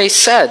is your face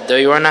sad, though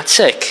you are not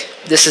sick?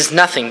 This is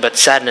nothing but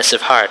sadness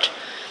of heart.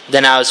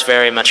 Then I was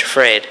very much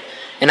afraid.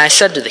 And I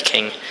said to the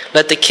king,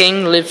 Let the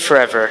king live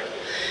forever.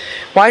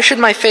 Why should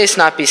my face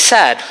not be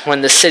sad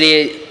when the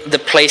city, the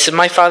place of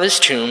my father's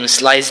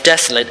tombs, lies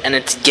desolate and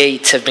its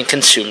gates have been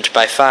consumed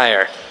by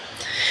fire?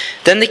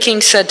 Then the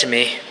king said to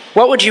me,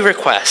 "What would you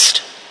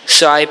request?"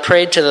 So I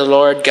prayed to the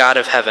Lord God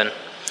of heaven.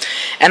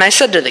 And I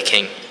said to the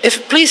king, "If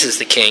it pleases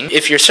the king,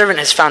 if your servant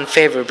has found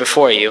favor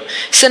before you,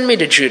 send me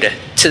to Judah,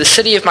 to the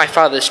city of my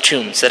father's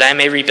tombs, that I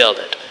may rebuild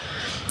it."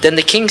 Then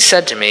the king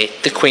said to me,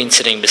 the queen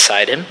sitting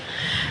beside him,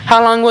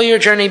 "How long will your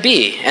journey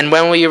be, and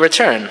when will you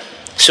return?"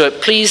 So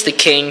it pleased the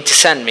king to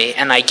send me,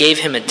 and I gave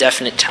him a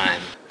definite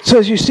time. So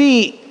as you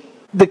see,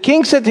 the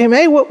king said to him,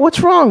 "Hey, what's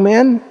wrong,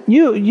 man?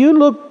 You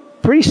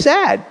look pretty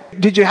sad.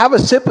 Did you have a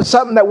sip of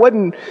something that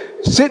wasn't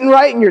sitting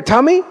right in your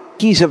tummy?"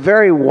 He's a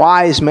very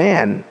wise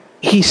man.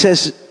 He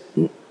says,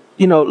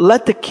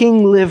 let the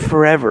king live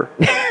forever.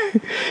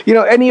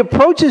 And he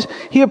approaches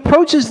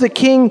the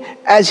king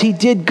as he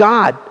did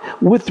God,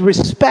 with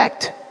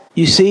respect,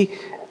 you see.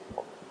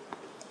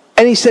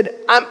 And he said,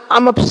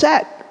 I'm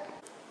upset.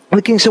 And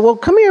the king said, "Well,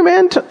 come here,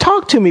 man,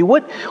 talk to me.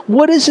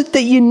 What is it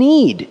that you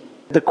need?"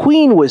 The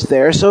queen was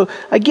there. So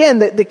again,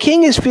 the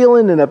king is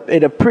feeling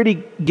in a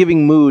pretty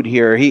giving mood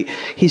here.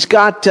 He's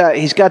got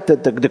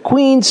the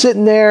queen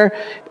sitting there,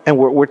 and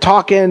we're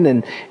talking,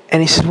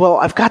 and he says, "Well,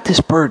 I've got this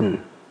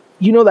burden.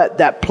 You know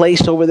that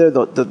place over there,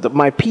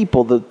 my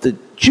people, the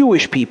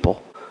Jewish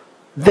people,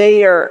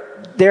 they're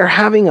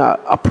having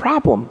a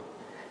problem,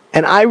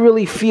 and I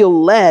really feel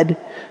led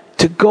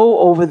to go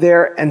over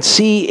there and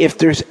see if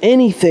there's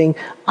anything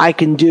I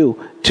can do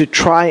to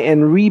try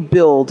and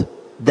rebuild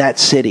that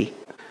city."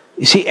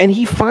 You see, and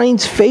he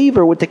finds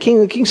favor with the king.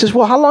 The king says,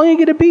 "Well, how long are you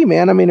going to be,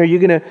 man? I mean, are you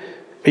going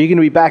to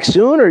be back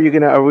soon, or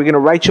are we going to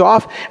write you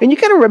off?" And you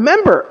got to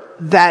remember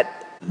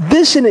that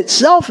this in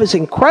itself is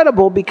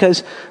incredible,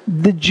 because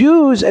the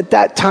Jews at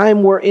that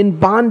time were in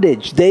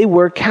bondage. They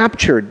were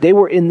captured. They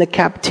were in the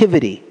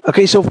captivity.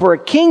 Okay, so for a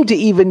king to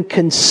even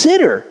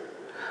consider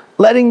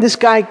letting this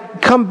guy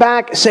come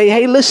back, say,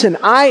 "Hey, listen,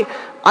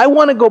 I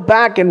want to go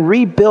back and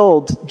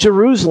rebuild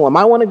Jerusalem.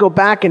 I want to go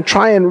back and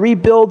try and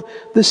rebuild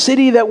the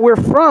city that we're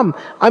from."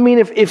 I mean,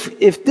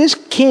 if this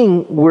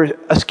king were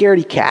a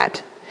scaredy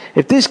cat,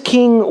 if this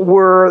king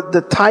were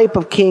the type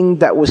of king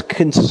that was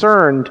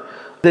concerned,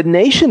 the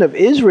nation of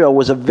Israel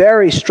was a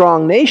very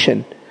strong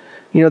nation.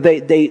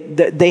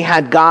 They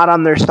had God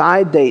on their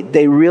side.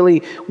 They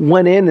really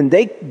went in and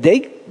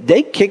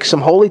they kicked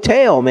some holy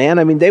tail, man.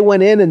 I mean, they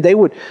went in and they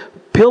would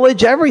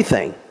pillage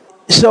everything.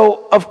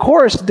 So, of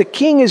course, the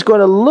king is going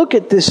to look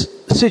at this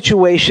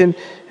situation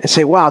and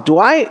say, "Wow, do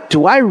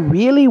I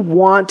really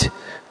want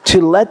to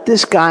let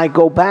this guy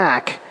go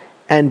back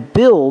and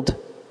build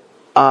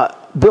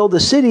a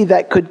city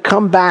that could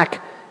come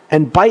back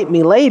and bite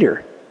me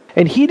later?"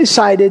 And he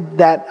decided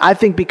that, I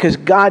think because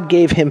God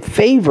gave him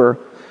favor,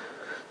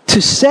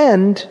 to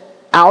send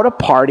out a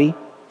party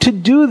to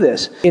do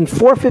this. In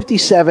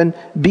 457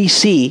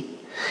 BC,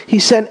 he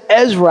sent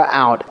Ezra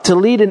out to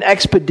lead an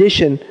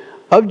expedition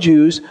of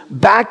Jews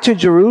back to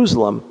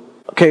Jerusalem.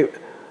 Okay,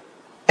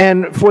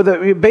 and for the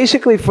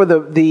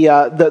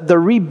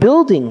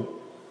rebuilding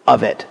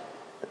of it.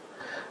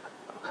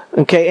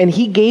 Okay, and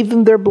he gave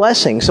them their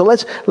blessing. So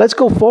let's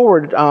go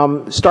forward.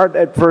 Start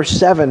at verse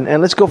 7,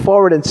 and let's go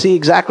forward and see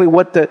exactly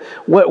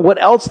what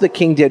else the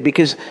king did,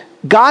 because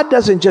God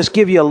doesn't just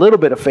give you a little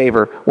bit of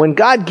favor. When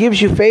God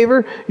gives you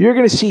favor, you're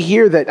going to see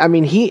here that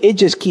it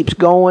just keeps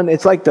going.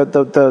 It's like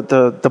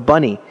the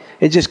bunny.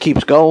 It just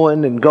keeps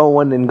going and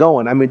going and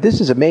going. I mean, this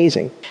is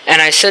amazing.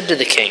 And I said to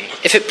the king,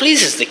 "If it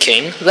pleases the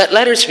king, let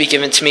letters be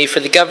given to me for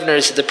the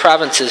governors of the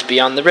provinces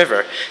beyond the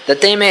river,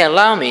 that they may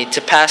allow me to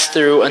pass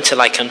through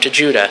until I come to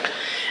Judah.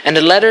 And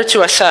a letter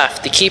to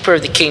Asaph, the keeper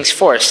of the king's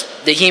force,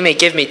 that he may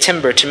give me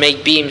timber to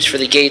make beams for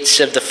the gates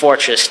of the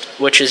fortress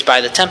which is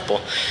by the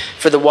temple,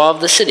 for the wall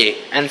of the city,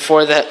 and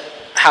for the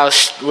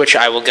house which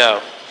I will go."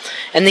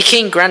 And the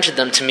king granted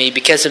them to me,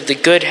 because of the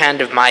good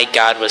hand of my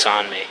God was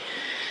on me.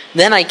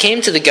 Then I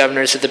came to the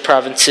governors of the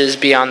provinces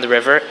beyond the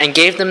river, and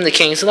gave them the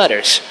king's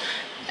letters.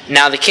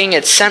 Now the king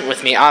had sent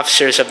with me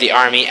officers of the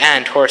army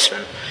and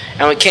horsemen.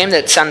 And when it came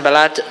that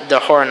Sanballat the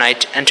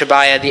Horonite and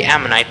Tobiah the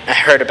Ammonite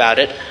heard about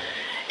it,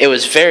 it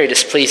was very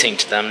displeasing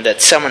to them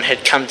that someone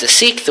had come to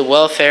seek the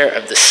welfare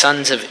of the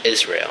sons of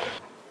Israel.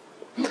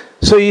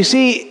 So you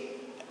see,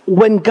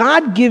 when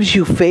God gives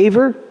you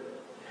favor,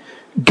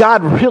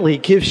 God really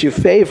gives you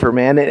favor,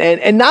 man.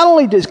 And not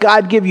only does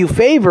God give you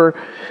favor,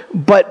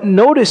 but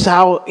notice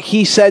how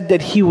he said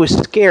that he was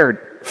scared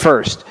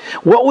first.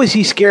 What was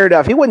he scared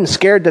of? He wasn't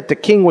scared that the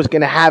king was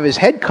going to have his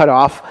head cut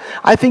off.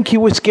 I think he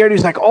was scared. He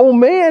was like, "Oh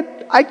man,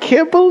 I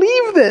can't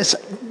believe this.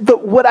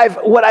 What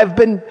I've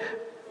been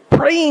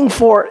praying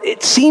for,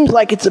 it seems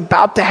like it's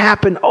about to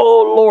happen.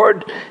 Oh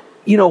Lord,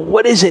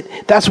 what is it?"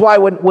 That's why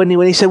when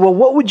he said, "Well,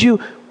 what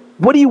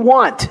do you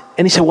want?"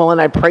 And he said, "Well,"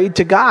 and I prayed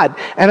to God.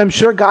 And I'm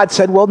sure God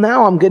said, "Well,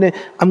 now I'm going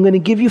to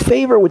give you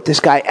favor with this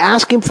guy.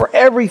 Ask him for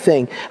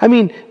everything." I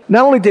mean,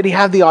 not only did he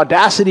have the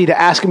audacity to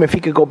ask him if he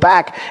could go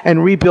back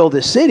and rebuild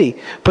his city,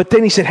 but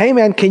then he said, "Hey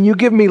man, can you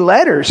give me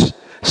letters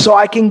so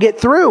I can get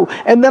through?"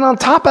 And then on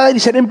top of that, he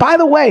said, "And by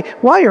the way,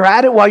 while you're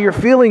at it, while you're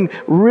feeling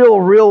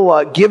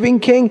real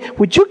giving, king,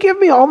 would you give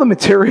me all the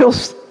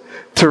materials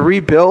to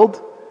rebuild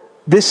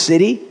this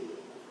city?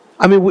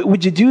 I mean,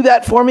 would you do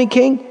that for me,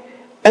 king?"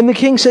 And the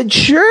king said,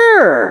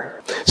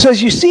 sure. So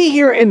as you see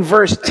here in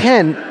verse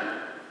 10,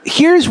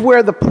 here's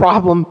where the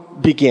problem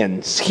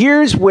begins.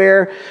 Here's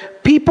where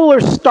people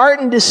are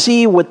starting to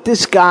see what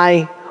this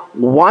guy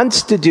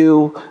wants to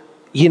do.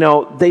 You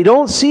know, they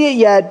don't see it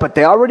yet, but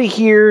they already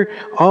hear,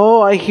 oh,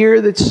 I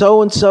hear that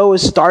so-and-so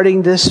is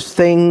starting this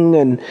thing,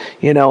 and,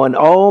 you know, and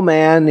oh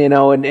man, you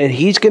know, and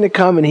he's going to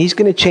come and he's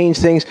going to change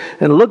things,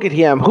 and look at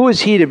him. Who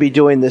is he to be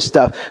doing this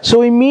stuff?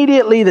 So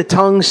immediately the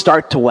tongues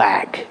start to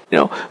wag, you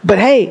know. But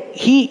hey,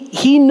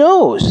 he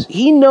knows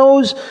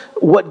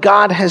what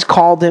God has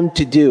called him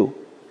to do.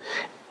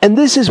 And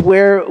this is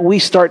where we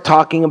start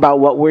talking about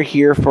what we're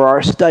here for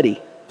our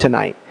study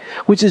tonight,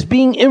 which is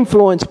being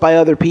influenced by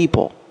other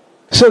people.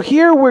 So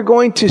here we're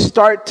going to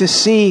start to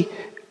see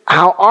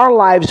how our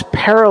lives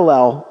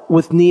parallel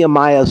with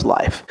Nehemiah's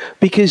life.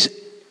 Because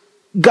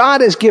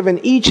God has given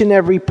each and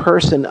every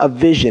person a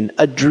vision,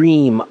 a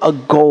dream, a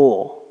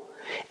goal.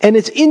 And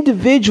it's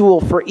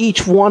individual for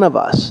each one of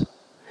us.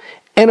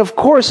 And of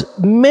course,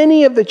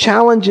 many of the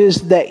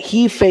challenges that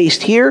he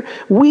faced here,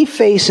 we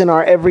face in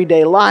our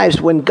everyday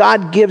lives when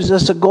God gives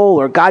us a goal,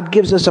 or God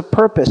gives us a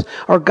purpose,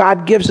 or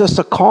God gives us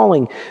a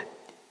calling.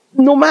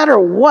 No matter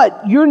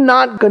what, you're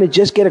not going to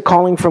just get a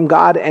calling from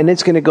God and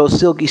it's going to go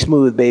silky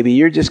smooth, baby.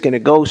 You're just going to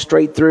go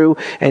straight through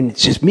and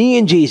it's just me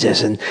and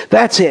Jesus and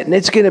that's it. And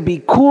it's going to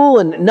be cool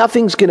and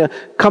nothing's going to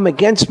come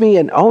against me.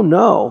 And oh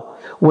no.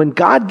 When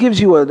God gives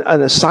you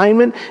an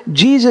assignment,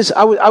 Jesus,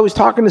 I was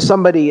talking to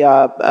somebody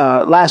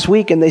last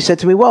week and they said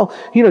to me, well,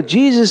 you know,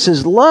 Jesus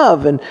is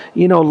love and,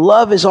 you know,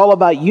 love is all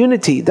about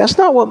unity. That's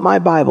not what my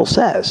Bible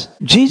says.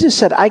 Jesus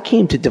said, I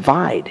came to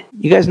divide.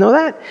 You guys know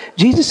that?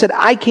 Jesus said,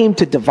 I came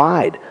to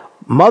divide.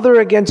 Mother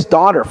against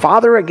daughter,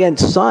 father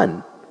against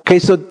son. Okay,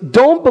 so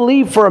don't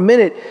believe for a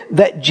minute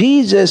that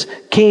Jesus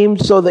came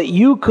so that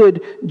you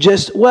could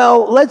just,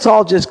 well, let's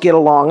all just get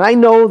along. I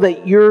know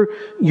that you're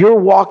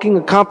walking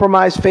a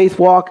compromised faith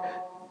walk,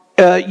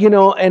 you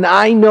know, and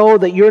I know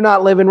that you're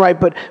not living right,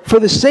 but for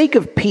the sake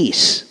of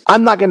peace,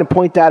 I'm not going to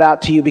point that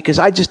out to you because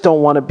I just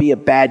don't want to be a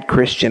bad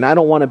Christian. I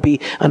don't want to be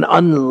an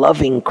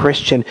unloving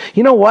Christian.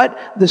 You know what?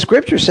 The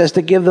scripture says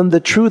to give them the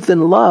truth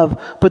in love,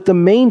 but the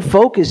main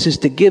focus is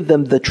to give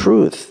them the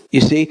truth, you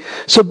see?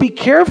 So be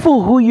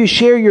careful who you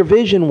share your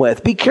vision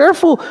with. Be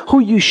careful who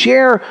you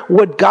share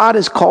what God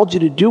has called you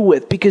to do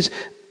with, because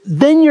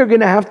then you're going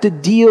to have to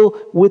deal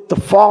with the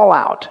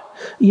fallout.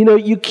 You know,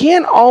 you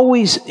can't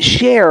always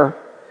share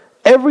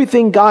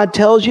everything God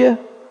tells you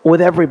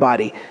with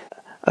everybody.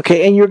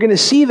 Okay, and you're going to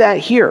see that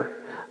here.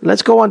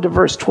 Let's go on to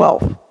verse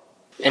 12.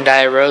 And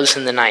I arose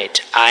in the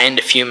night, I and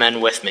a few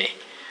men with me.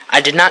 I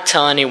did not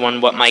tell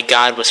anyone what my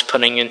God was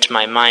putting into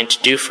my mind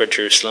to do for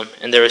Jerusalem,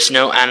 and there was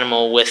no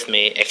animal with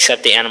me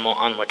except the animal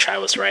on which I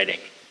was riding.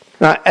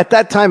 Now, at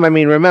that time, I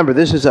mean, remember,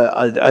 this is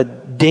a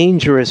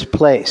dangerous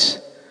place,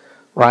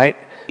 right?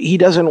 He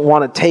doesn't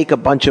want to take a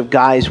bunch of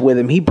guys with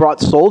him. He brought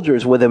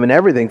soldiers with him and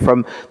everything.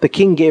 The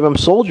king gave him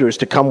soldiers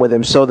to come with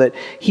him so that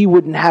he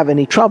wouldn't have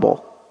any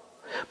trouble.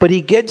 But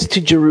he gets to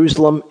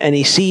Jerusalem and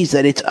he sees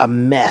that it's a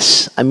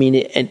mess. I mean,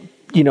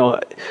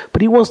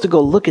 but he wants to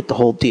go look at the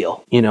whole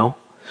deal, you know.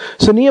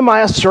 So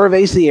Nehemiah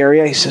surveys the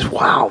area. He says,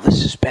 wow,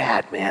 this is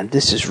bad, man.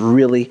 This is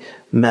really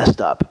messed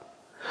up.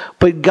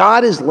 But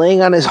God is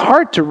laying on his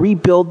heart to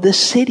rebuild this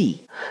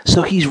city.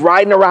 So he's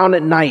riding around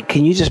at night.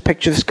 Can you just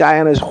picture this guy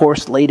on his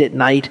horse late at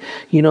night,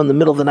 you know, in the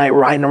middle of the night,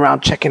 riding around,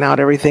 checking out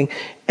everything.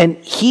 And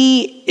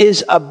he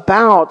is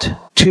about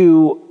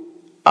to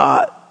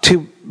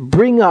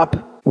bring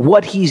up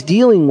what he's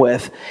dealing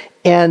with,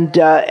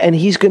 and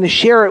he's going to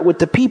share it with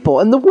the people.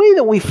 And the way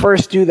that we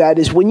first do that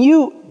is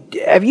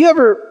have you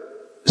ever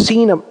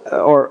seen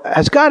or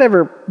has God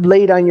ever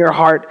laid on your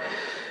heart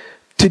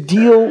to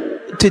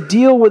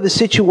deal with a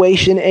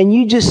situation and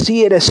you just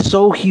see it as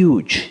so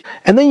huge,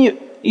 and then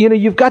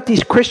you've got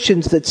these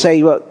Christians that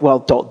say, well,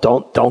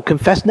 don't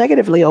confess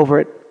negatively over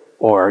it,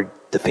 or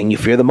the thing you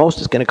fear the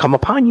most is going to come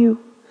upon you.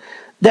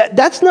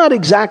 That's not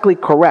exactly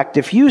correct.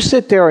 If you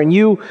sit there and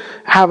you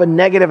have a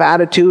negative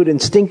attitude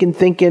and stinking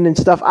thinking and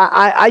stuff,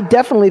 I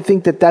definitely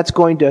think that that's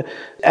going to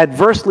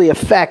adversely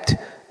affect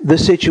the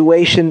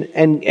situation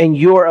and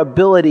your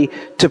ability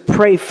to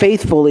pray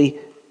faithfully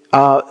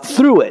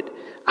through it.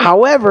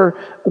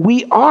 However,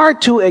 we are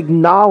to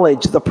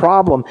acknowledge the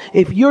problem.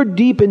 If you're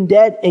deep in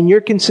debt and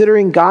you're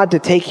considering God to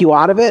take you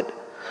out of it,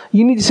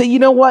 you need to say, you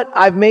know what?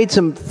 I've made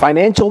some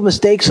financial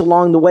mistakes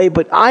along the way,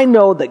 but I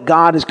know that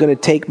God is going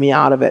to take me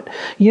out of it.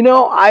 You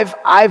know,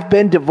 I've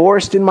been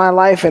divorced in my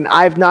life and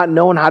I've not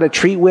known how to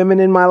treat women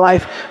in my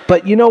life.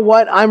 But you know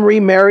what? I'm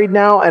remarried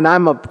now and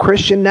I'm a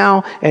Christian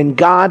now, and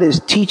God is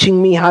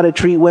teaching me how to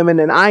treat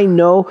women. And I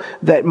know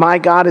that my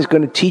God is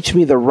going to teach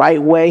me the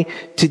right way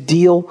to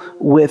deal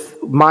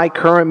with my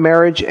current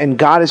marriage. And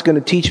God is going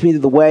to teach me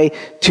the way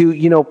to,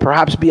 you know,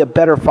 perhaps be a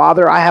better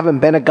father. I haven't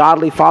been a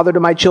godly father to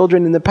my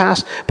children in the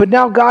past, but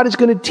now God is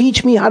going to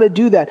teach me how to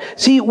do that.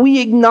 See,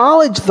 we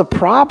acknowledge the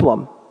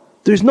problem.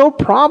 There's no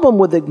problem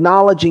with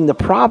acknowledging the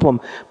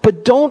problem,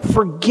 but don't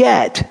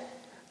forget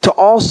to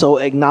also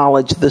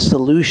acknowledge the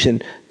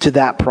solution to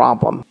that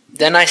problem.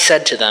 Then I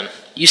said to them,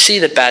 "You see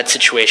the bad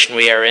situation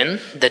we are in,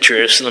 that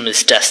Jerusalem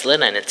is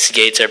desolate and its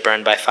gates are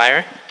burned by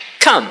fire.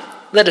 Come,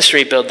 let us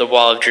rebuild the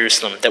wall of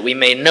Jerusalem, that we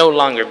may no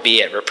longer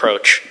be at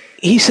reproach."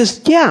 He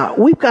says, yeah,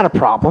 we've got a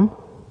problem.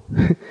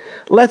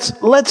 Let's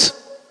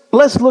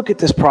look at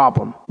this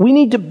problem. We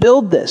need to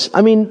build this.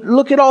 I mean,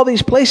 look at all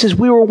these places.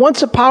 We were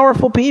once a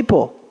powerful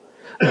people.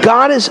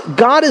 God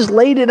has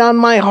laid it on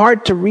my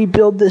heart to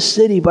rebuild this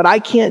city, but I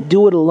can't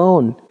do it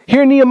alone.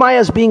 Here Nehemiah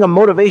is being a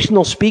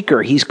motivational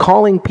speaker. He's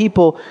calling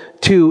people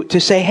to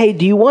say, hey,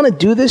 do you want to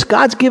do this?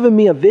 God's given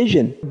me a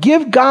vision.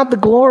 Give God the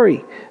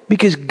glory,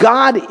 because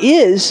God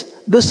is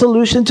the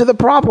solution to the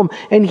problem.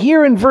 And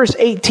here in verse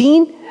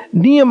 18,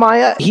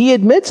 Nehemiah, he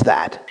admits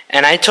that.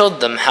 And I told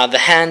them how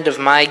the hand of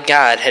my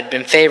God had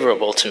been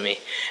favorable to me,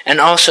 and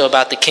also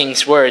about the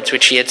king's words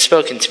which he had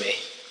spoken to me.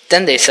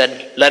 Then they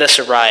said, "Let us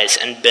arise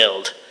and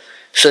build."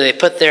 So they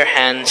put their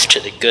hands to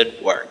the good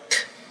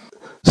work.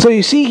 So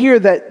you see here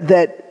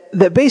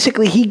that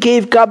basically he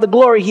gave God the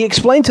glory. He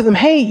explained to them,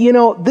 hey,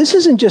 this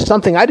isn't just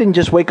something, I didn't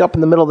just wake up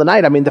in the middle of the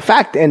night. I mean, the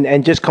fact,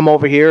 and just come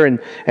over here and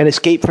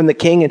escape from the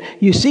king. And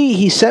you see,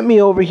 he sent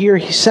me over here.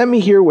 He sent me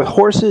here with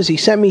horses. He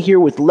sent me here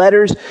with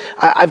letters.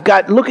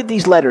 Look at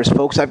these letters,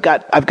 folks. I've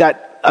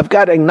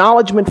got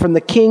acknowledgement from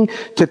the king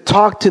to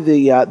talk to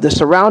the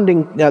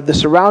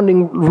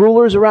surrounding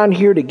rulers around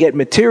here to get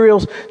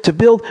materials to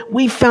build.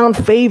 We found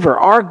favor.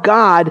 Our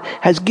God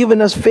has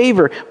given us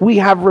favor. We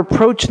have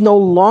reproach no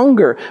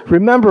longer.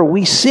 Remember,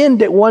 we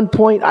sinned at one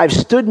point. I've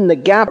stood in the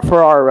gap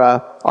for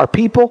our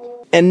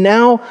people, and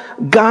now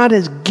God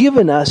has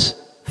given us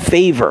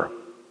favor.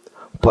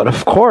 But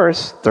of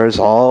course, there's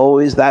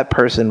always that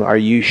person. Are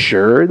you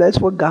sure that's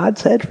what God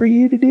said for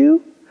you to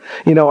do?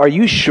 Are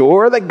you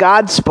sure that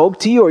God spoke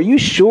to you? Are you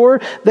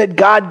sure that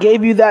God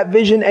gave you that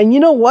vision? And you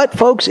know what,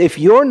 folks? If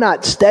you're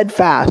not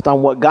steadfast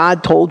on what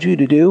God told you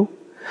to do,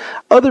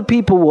 other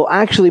people will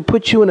actually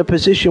put you in a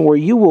position where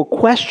you will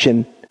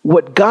question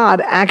what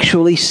God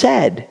actually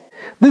said.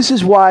 This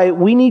is why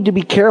we need to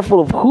be careful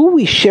of who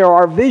we share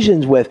our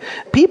visions with.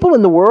 People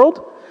in the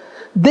world,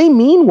 they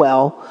mean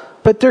well,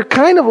 but they're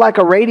kind of like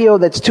a radio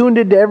that's tuned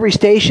into every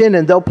station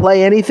and they'll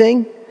play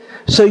anything.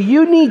 So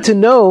you need to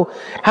know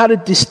how to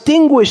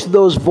distinguish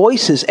those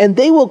voices, and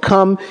they will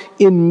come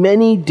in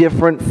many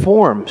different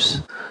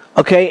forms.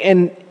 Okay,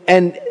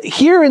 and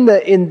here in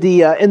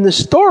the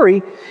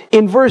story,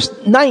 in verse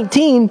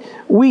 19,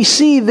 we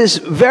see this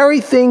very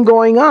thing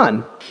going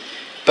on.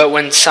 But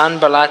when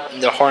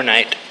Sanballat the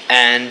Horonite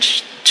and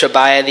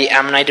Tobiah the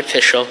Ammonite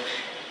official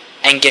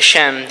and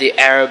Geshem the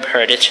Arab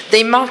heard it,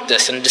 they mocked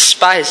us and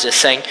despised us,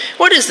 saying,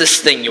 "What is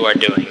this thing you are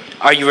doing?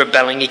 Are you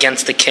rebelling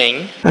against the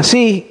king?" Now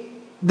see,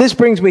 this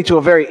brings me to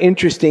a very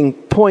interesting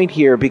point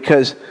here,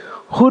 because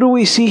who do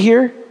we see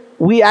here?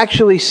 We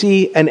actually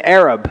see an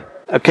Arab,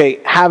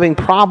 having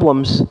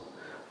problems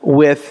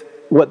with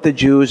what the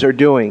Jews are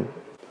doing.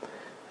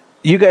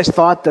 You guys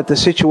thought that the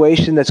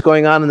situation that's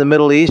going on in the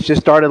Middle East just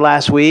started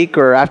last week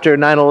or after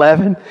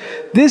 9/11?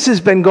 This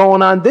has been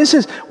going on.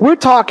 We're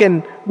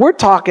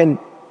talking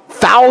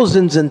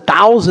thousands and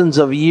thousands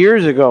of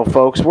years ago,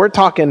 folks. We're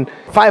talking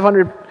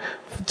 500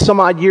 some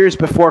odd years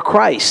before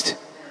Christ.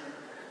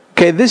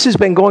 This has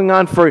been going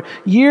on for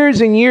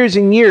years and years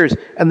and years.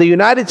 And the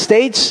United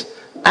States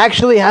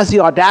actually has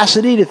the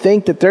audacity to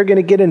think that they're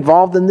going to get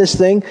involved in this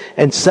thing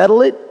and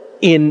settle it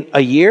in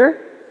a year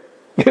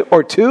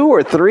or 2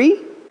 or 3.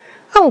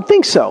 I don't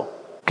think so.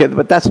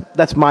 But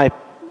that's my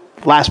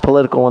last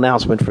political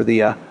announcement for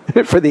the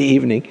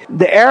evening.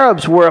 The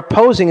Arabs were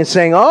opposing and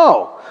saying,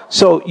 "Oh,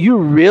 so you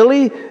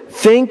really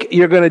think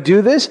you're going to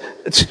do this?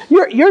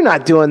 You're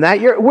not doing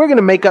that. We're going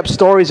to make up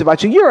stories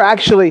about you. You're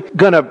actually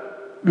going to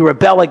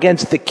rebel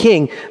against the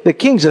king. The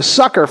king's a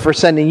sucker for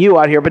sending you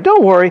out here, but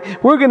don't worry,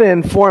 we're going to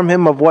inform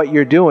him of what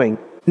you're doing."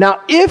 Now,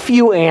 if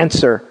you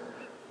answer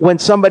when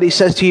somebody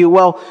says to you,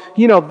 "Well,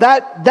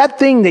 that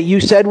thing that you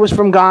said was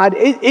from God,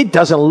 it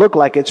doesn't look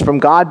like it's from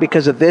God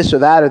because of this or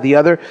that or the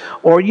other,"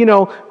 or,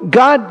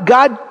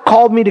 God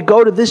called me to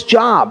go to this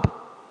job.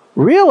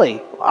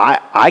 Really?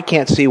 I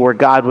can't see where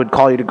God would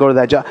call you to go to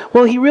that job.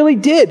 Well, he really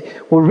did.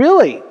 Well,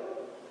 really?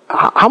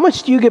 How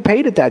much do you get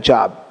paid at that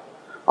job?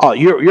 Oh,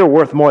 you're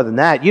worth more than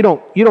that. You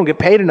don't get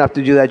paid enough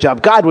to do that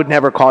job. God would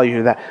never call you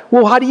to that.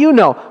 Well, how do you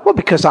know? Well,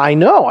 because I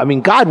know. I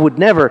mean, God would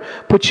never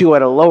put you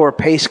at a lower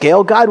pay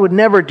scale. God would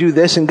never do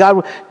this. And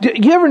do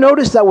you ever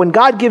notice that when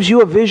God gives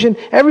you a vision,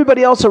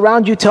 everybody else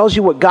around you tells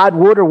you what God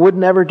would or would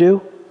never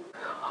do?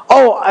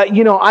 Oh,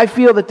 I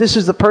feel that this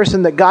is the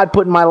person that God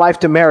put in my life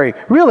to marry.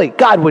 Really?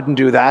 God wouldn't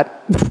do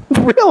that.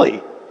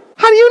 Really?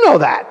 How do you know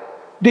that?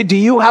 Do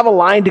you have a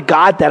line to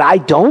God that I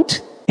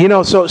don't?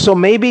 So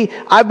maybe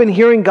I've been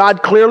hearing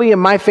God clearly in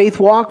my faith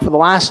walk for the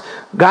last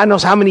God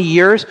knows how many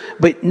years,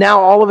 but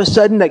now all of a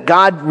sudden that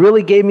God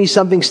really gave me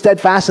something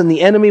steadfast and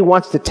the enemy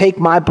wants to take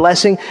my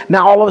blessing.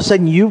 Now all of a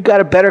sudden you've got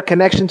a better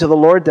connection to the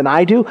Lord than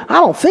I do? I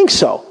don't think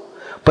so.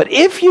 But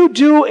if you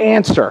do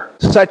answer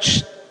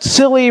such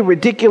silly,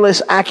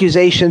 ridiculous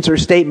accusations or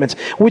statements,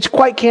 which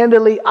quite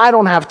candidly, I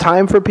don't have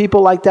time for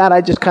people like that. I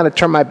just kind of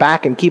turn my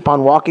back and keep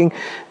on walking.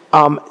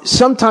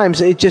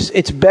 sometimes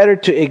it's better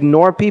to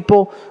ignore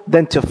people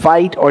than to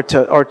fight or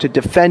to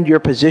defend your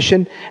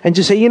position and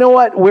just say, you know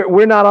what,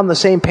 we're not on the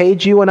same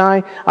page, you and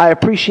I. I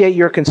appreciate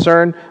your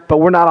concern, but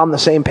we're not on the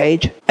same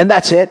page. And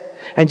that's it.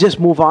 And just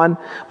move on.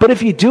 But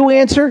if you do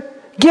answer,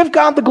 give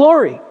God the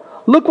glory.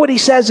 Look what he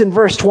says in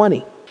verse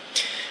 20.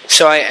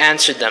 So I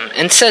answered them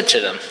and said to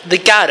them, the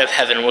God of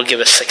heaven will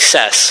give us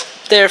success.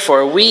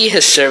 Therefore we,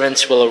 his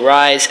servants, will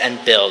arise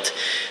and build.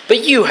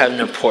 But you have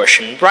no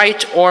portion,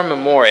 right, or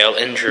memorial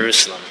in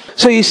Jerusalem.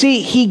 So you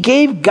see, he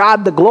gave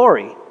God the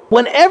glory.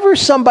 Whenever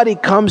somebody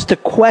comes to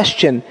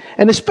question,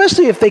 and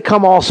especially if they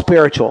come all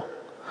spiritual,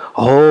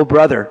 oh,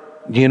 brother,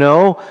 you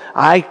know,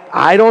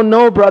 I don't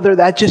know, brother,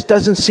 that just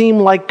doesn't seem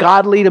like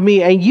godly to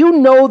me. And you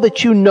know that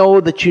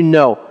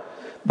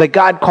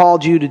God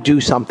called you to do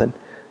something.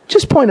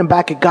 Just point them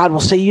back at God.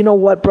 We'll say, you know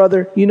what,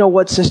 brother? You know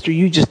what, sister?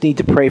 You just need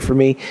to pray for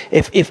me.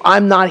 If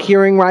I'm not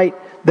hearing right,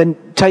 then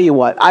tell you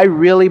what, I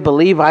really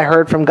believe I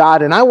heard from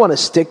God, and I want to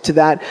stick to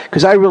that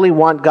because I really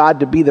want God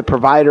to be the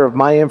provider of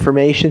my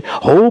information.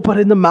 Oh, but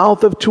in the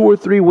mouth of 2 or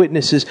 3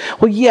 witnesses.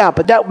 Well, yeah,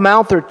 but that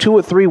mouth or 2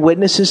 or 3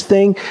 witnesses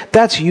thing,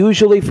 that's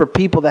usually for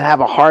people that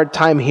have a hard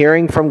time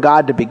hearing from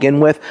God to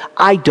begin with.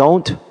 I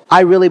don't.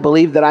 I really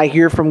believe that I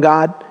hear from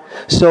God.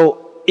 So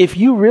if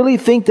you really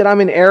think that I'm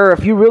in error,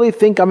 if you really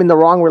think I'm in the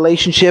wrong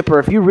relationship, or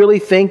if you really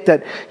think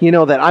that,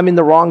 that I'm in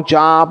the wrong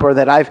job, or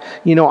that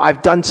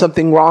I've done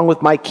something wrong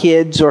with my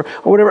kids or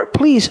whatever,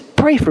 please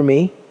pray for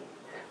me.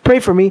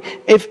 Pray for me.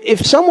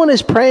 If someone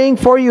is praying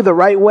for you the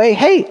right way,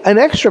 hey, an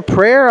extra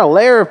prayer, a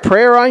layer of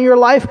prayer on your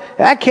life,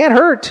 that can't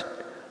hurt.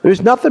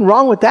 There's nothing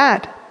wrong with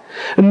that.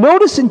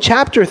 Notice in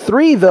chapter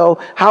 3, though,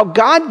 how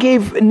God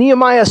gave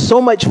Nehemiah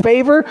so much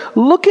favor.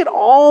 Look at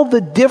all the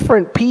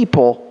different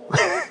people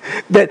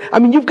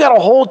you've got a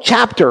whole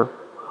chapter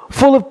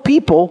full of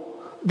people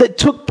that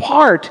took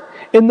part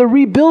in the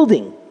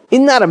rebuilding.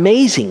 Isn't that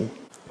amazing?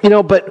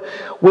 But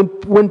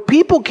when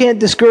people can't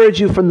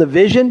discourage you from the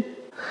vision,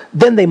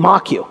 then they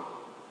mock you.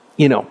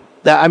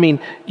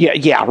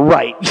 Yeah,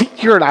 right.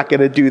 You're not going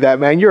to do that,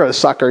 man. You're a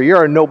sucker.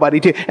 You're a nobody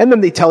too. And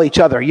then they tell each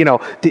other,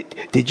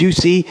 did you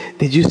see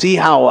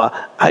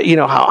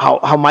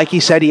how Mikey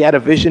said he had a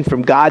vision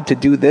from God to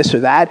do this or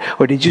that?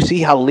 Or did you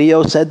see how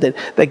Leo said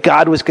that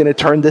God was going to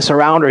turn this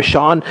around? Or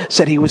Sean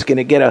said he was going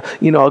to get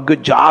a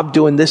good job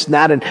doing this and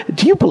that. And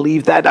do you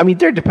believe that?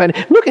 They're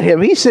dependent. Look at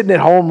him. He's sitting at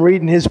home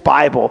reading his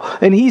Bible,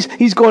 and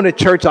he's going to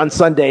church on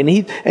Sunday,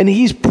 and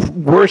he's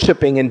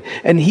worshiping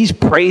and he's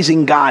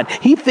praising God.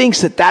 He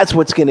thinks that that's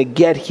what's going to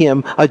get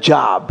him a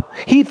job.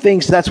 He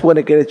thinks that's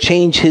what's going to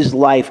change his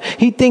life.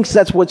 He thinks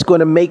that's what's going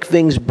to make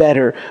things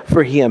better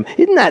for him.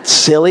 Isn't that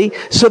silly?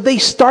 So they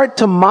start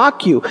to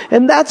mock you.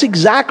 And that's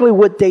exactly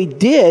what they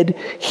did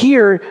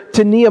here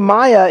to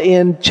Nehemiah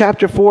in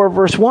chapter 4,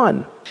 verse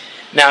 1.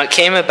 Now it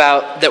came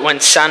about that when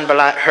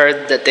Sanballat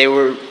heard that they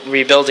were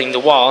rebuilding the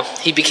wall,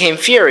 he became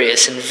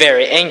furious and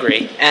very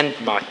angry and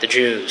mocked the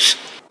Jews.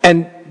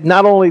 And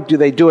not only do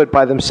they do it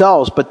by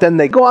themselves, but then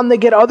they go on, they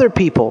get other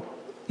people,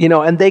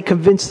 and they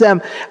convince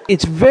them.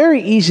 It's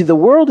very easy. The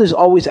world is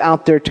always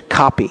out there to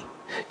copy.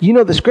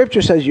 The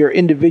scripture says you're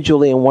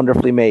individually and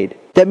wonderfully made.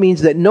 That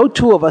means that no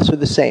two of us are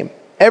the same.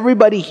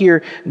 Everybody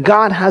here,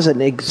 God has an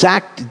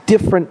exact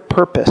different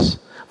purpose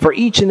for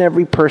each and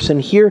every person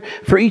here,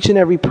 for each and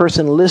every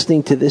person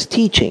listening to this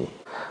teaching.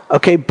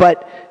 Okay,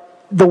 but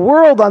the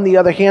world, on the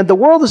other hand, the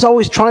world is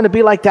always trying to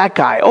be like that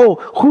guy. Oh,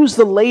 who's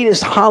the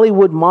latest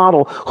Hollywood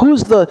model?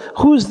 Who's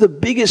the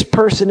biggest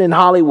person in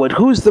Hollywood?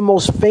 Who's the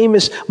most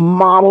famous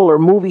model or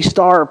movie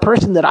star or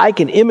person that I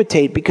can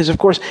imitate? Because, of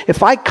course,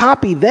 if I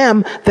copy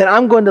them, then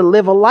I'm going to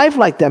live a life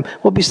like them.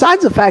 Well,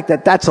 besides the fact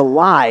that that's a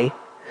lie,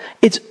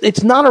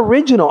 it's not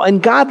original,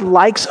 and God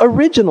likes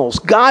originals.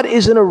 God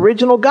is an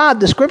original God.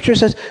 The scripture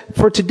says,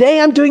 for today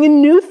I'm doing a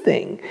new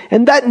thing.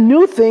 And that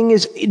new thing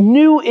is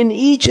new in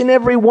each and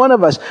every one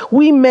of us.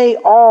 We may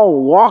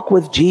all walk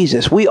with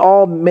Jesus. We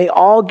may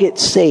all get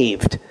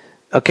saved.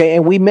 Okay,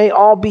 and we may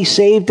all be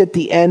saved at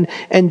the end,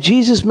 and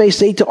Jesus may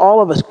say to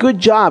all of us, good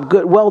job,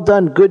 good, well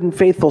done, good and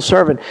faithful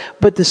servant.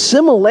 But the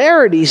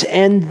similarities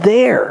end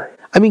there.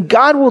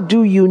 God will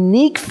do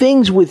unique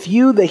things with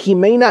you that he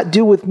may not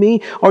do with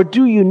me, or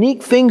do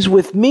unique things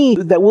with me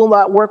that will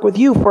not work with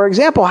you. For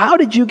example, how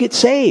did you get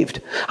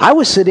saved? I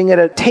was sitting at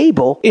a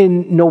table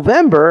in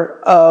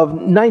November of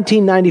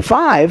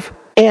 1995,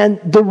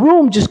 and the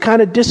room just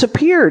kind of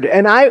disappeared.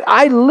 And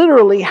I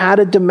literally had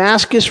a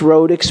Damascus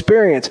Road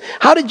experience.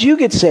 How did you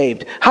get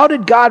saved? How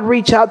did God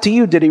reach out to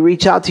you? Did he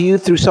reach out to you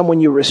through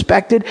someone you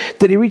respected?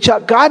 Did he reach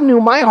out? God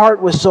knew my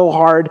heart was so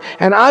hard,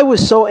 and I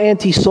was so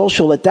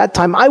antisocial at that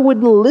time, I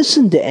wouldn't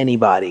listen to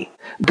anybody.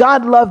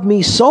 God loved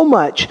me so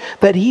much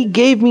that he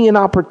gave me an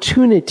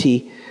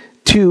opportunity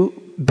to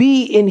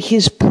be in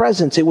his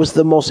presence. It was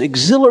the most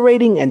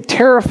exhilarating and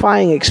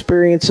terrifying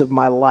experience of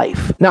my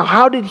life. Now,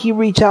 how did he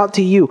reach out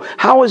to you?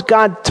 How has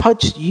God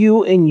touched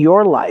you in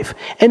your life?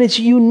 And it's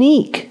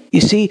unique. You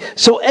see,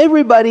 so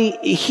everybody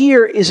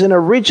here is an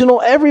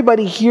original.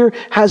 Everybody here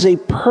has a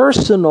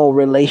personal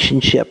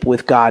relationship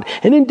with God,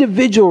 an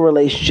individual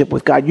relationship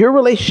with God. Your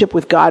relationship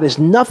with God is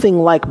nothing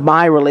like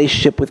my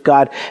relationship with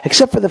God,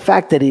 except for the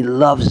fact that he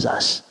loves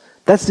us.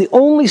 That's the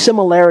only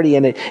similarity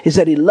in it, is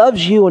that he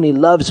loves you and he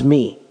loves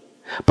me.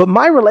 But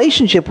my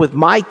relationship with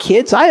my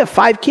kids, I have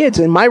 5 kids,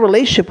 and my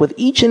relationship with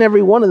each and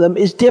every one of them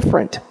is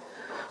different.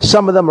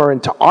 Some of them are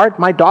into art.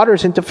 My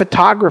daughter's into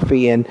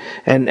photography and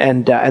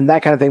that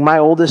kind of thing. My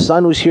oldest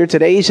son, who's here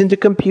today, is into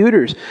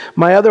computers.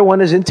 My other one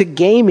is into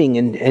gaming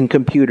and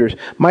computers.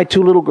 My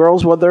 2 little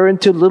girls, well, they're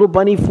into Little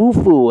Bunny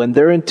Foo and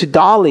they're into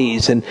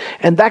dollies and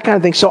that kind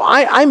of thing. So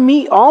I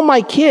meet all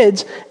my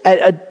kids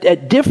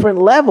at different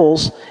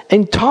levels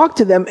and talk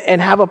to them and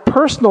have a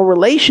personal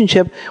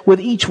relationship with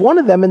each one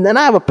of them. And then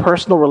I have a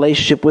personal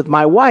relationship with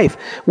my wife,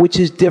 which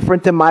is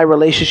different than my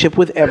relationship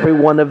with every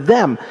one of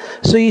them.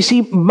 So you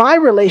see, my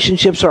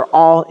relationships are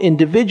all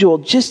individual,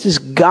 just as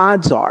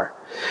God's are.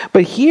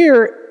 But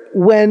here,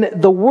 when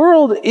the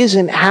world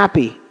isn't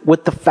happy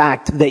with the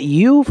fact that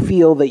you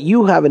feel that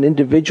you have an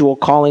individual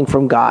calling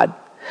from God,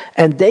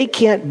 and they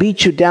can't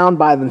beat you down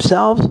by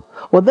themselves,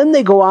 well, then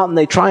they go out and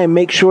they try and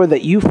make sure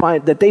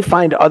that they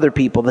find other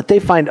people, that they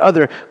find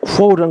other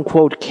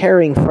quote-unquote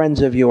caring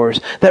friends of yours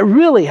that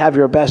really have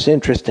your best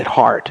interest at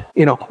heart,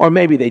 or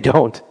maybe they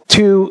don't,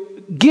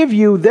 to give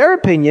you their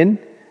opinion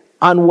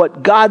on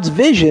what God's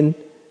vision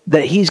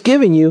that he's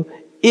given you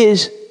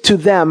is to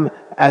them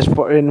as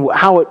for in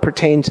how it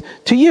pertains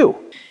to you.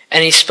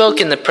 And he spoke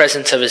in the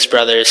presence of his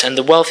brothers and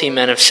the wealthy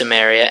men of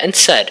Samaria and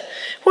said,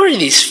 "What are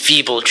these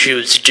feeble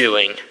Jews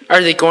doing?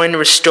 Are they going to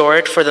restore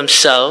it for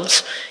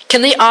themselves?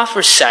 Can they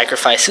offer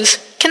sacrifices?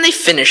 Can they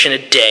finish in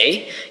a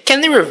day?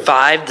 Can they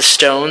revive the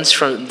stones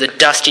from the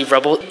dusty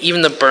rubble,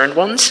 even the burned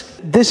ones?"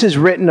 This is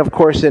written, of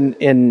course,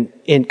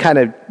 in kind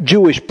of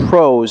Jewish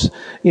prose.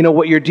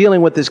 What you're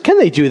dealing with is, can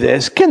they do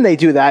this? Can they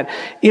do that?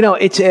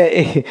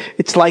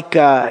 It's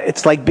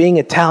like being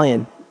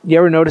Italian. You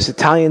ever notice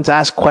Italians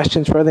ask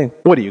questions for everything?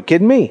 What, are you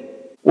kidding me?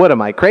 What,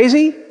 am I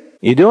crazy?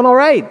 You doing all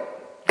right?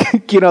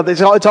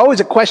 It's always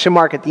a question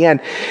mark at the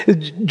end.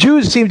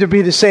 Jews seem to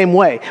be the same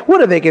way.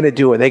 What are they going to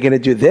do? Are they going to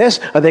do this?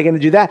 Are they going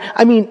to do that?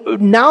 I mean,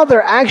 now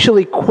they're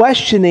actually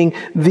questioning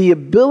the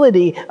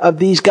ability of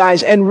these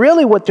guys. And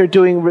really what they're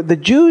doing, the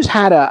Jews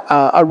had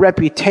a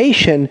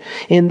reputation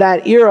in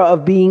that era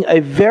of being a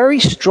very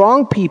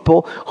strong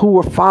people who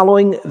were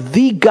following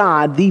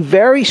the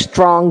very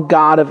strong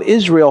God of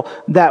Israel,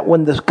 that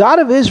when the God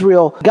of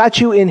Israel got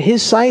you in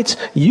his sights,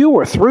 you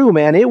were through,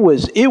 man. It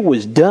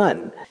was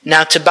done.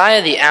 Now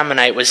Tobiah the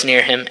Ammonite was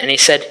near him, and he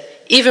said,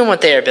 "Even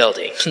what they are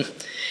building,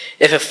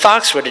 if a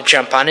fox were to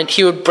jump on it,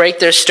 he would break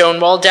their stone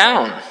wall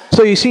down."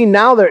 So you see,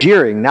 now they're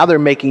jeering, now they're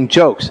making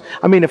jokes.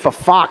 I mean, if a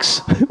fox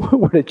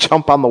were to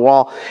jump on the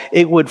wall,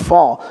 it would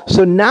fall.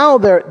 So now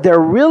they're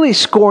really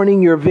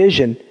scorning your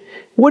vision.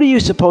 What are you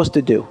supposed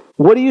to do?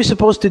 What are you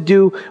supposed to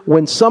do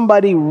when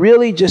somebody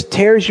really just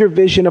tears your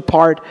vision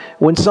apart,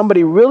 when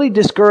somebody really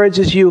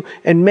discourages you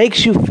and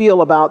makes you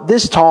feel about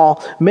this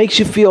tall, makes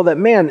you feel that,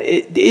 man,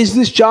 is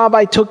this job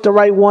I took the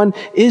right one?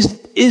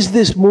 Is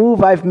this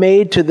move I've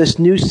made to this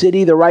new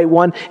city the right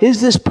one?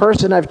 Is this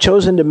person I've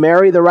chosen to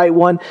marry the right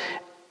one?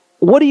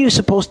 What are you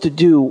supposed to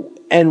do?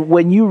 And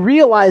when you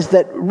realize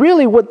that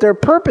really what their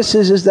purpose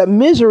is that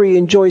misery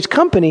enjoys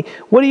company,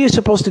 what are you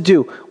supposed to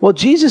do? Well,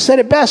 Jesus said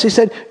it best. He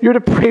said, you're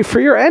to pray for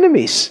your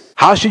enemies.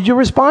 How should you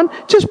respond?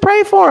 Just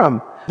pray for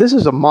them. This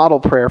is a model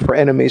prayer for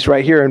enemies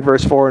right here in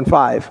verse 4 and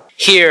 5.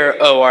 "Hear,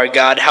 O our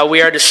God, how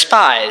we are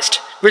despised.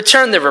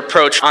 Return the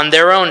reproach on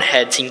their own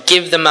heads and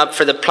give them up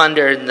for the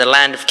plunder in the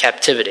land of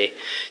captivity.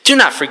 Do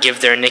not forgive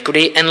their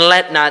iniquity, and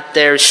let not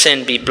their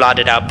sin be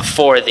blotted out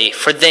before thee,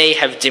 for they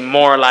have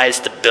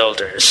demoralized the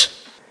builders."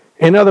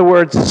 In other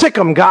words, sick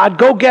them, God.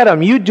 Go get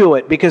them. You do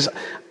it, because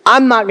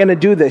I'm not going to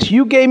do this.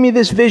 You gave me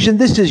this vision.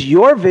 This is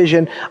your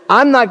vision.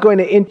 I'm not going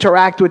to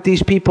interact with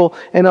these people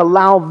and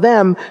allow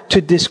them to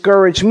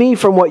discourage me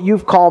from what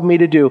you've called me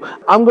to do.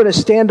 I'm going to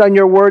stand on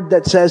your word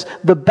that says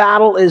the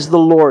battle is the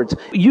Lord's.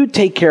 You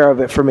take care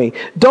of it for me.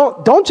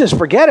 Don't just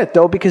forget it,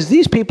 though, because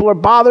these people are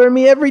bothering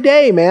me every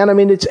day, man. I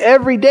mean, it's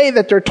every day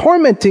that they're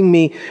tormenting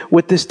me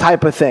with this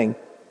type of thing.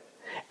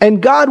 And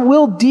God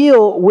will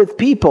deal with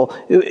people.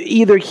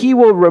 Either he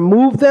will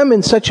remove them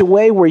in such a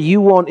way where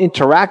you won't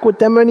interact with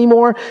them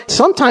anymore.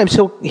 Sometimes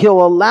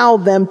he'll allow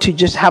them to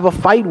just have a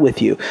fight with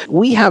you.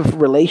 We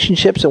have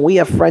relationships and we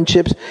have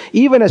friendships,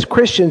 even as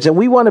Christians, and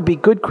we want to be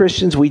good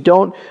Christians. We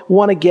don't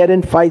want to get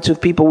in fights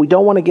with people. We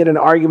don't want to get in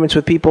arguments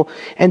with people.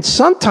 And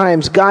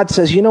sometimes God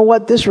says, you know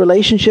what? This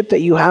relationship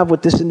that you have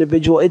with this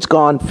individual, it's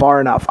gone far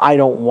enough. I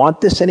don't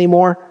want this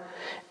anymore.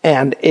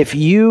 And if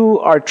you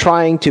are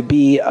trying to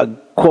be a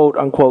quote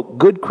unquote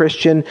good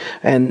Christian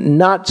and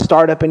not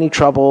start up any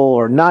trouble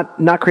or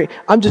not create,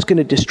 I'm just going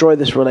to destroy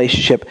this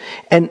relationship.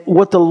 And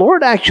what the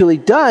Lord actually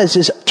does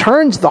is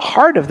turns the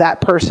heart of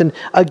that person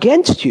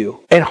against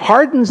you and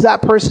hardens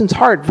that person's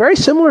heart. Very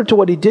similar to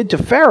what he did to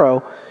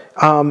Pharaoh.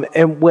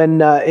 And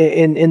when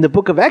in the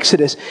book of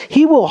Exodus,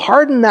 he will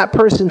harden that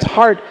person's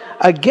heart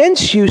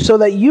against you so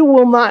that you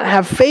will not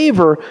have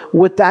favor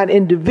with that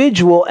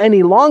individual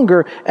any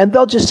longer. And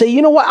they'll just say,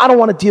 you know what, I don't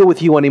want to deal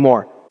with you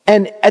anymore.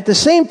 And at the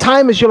same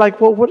time as you're like,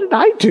 well, what did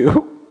I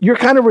do? You're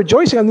kind of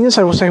rejoicing on the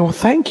inside. We're saying, well,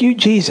 thank you,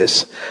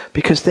 Jesus,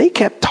 because they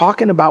kept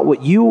talking about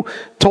what you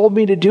told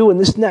me to do and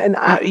this and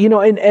that.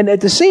 And at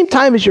the same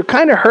time as you're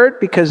kind of hurt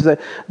because the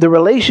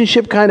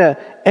relationship kind of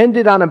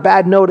ended on a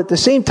bad note, at the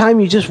same time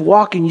you just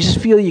walk and you just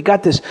feel you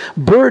got this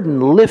burden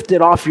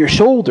lifted off your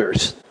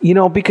shoulders,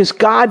 because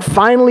God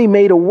finally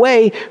made a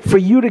way for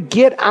you to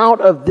get out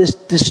of this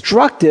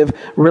destructive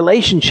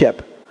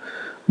relationship.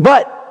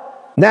 But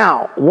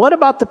now, what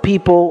about the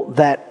people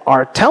that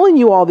are telling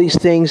you all these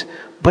things,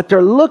 but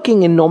they're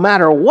looking, and no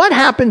matter what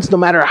happens, no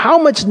matter how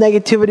much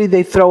negativity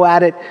they throw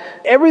at it,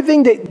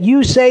 everything that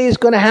you say is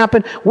going to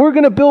happen, we're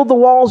going to build the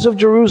walls of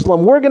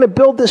Jerusalem. We're going to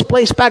build this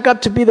place back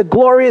up to be the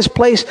glorious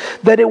place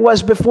that it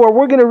was before.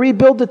 We're going to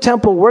rebuild the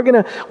temple. We're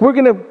going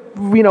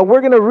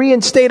to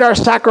reinstate our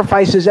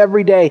sacrifices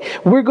every day.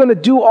 We're going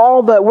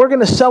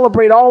to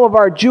celebrate all of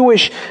our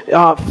Jewish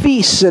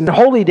feasts and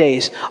holy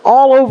days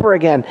all over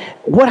again.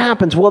 What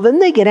happens? Well, then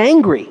they get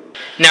angry.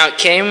 Now it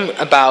came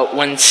about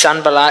when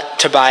Sanballat,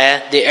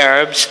 Tobiah, the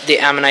Arabs, the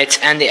Ammonites,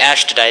 and the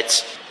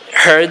Ashdodites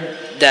heard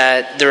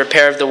that the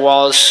repair of the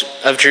walls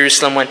of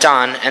Jerusalem went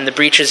on, and the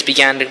breaches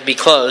began to be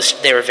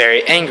closed, they were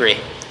very angry.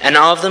 And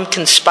all of them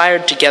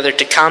conspired together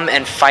to come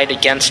and fight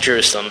against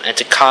Jerusalem and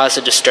to cause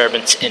a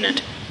disturbance in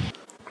it.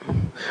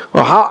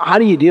 Well, how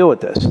do you deal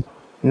with this?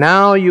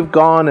 Now you've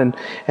gone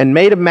and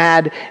made them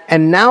mad,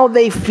 and now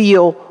they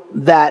feel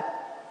that,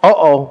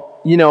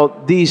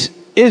 these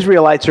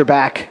Israelites are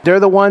back. They're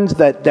the ones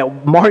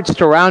that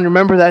marched around.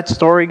 Remember that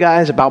story,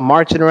 guys, about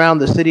marching around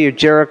the city of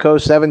Jericho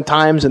 7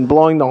 times and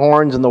blowing the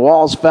horns and the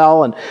walls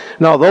fell? And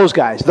no, those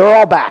guys, they're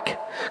all back.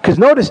 Because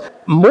notice,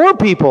 more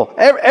people,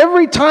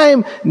 every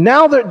time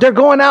now they're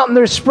going out and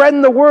they're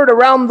spreading the word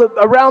around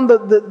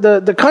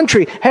the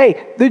country.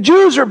 Hey, the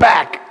Jews are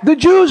back. The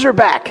Jews are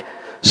back.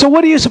 So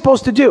what are you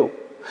supposed to do?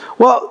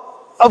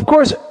 Well, of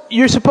course,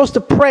 you're supposed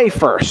to pray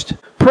first.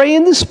 Pray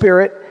in the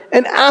Spirit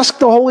and ask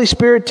the Holy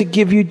Spirit to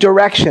give you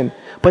direction.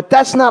 But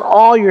that's not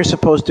all you're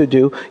supposed to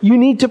do. You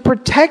need to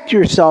protect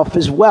yourself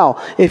as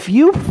well. If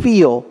you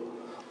feel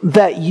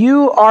that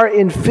you are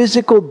in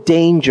physical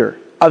danger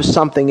of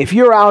something, if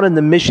you're out in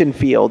the mission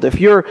field, if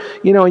you're,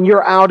 and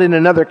you're out in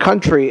another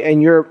country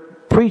and you're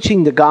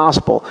preaching the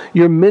gospel,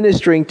 you're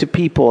ministering to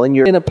people, and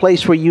you're in a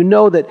place where you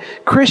know that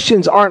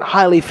Christians aren't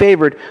highly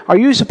favored, are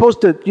you supposed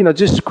to,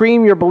 just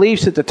scream your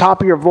beliefs at the top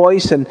of your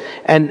voice and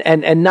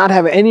not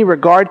have any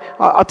regard?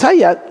 I'll tell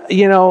you,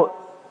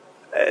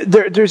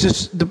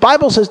 the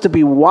Bible says to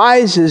be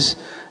wise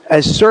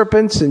as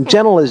serpents and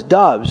gentle as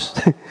doves.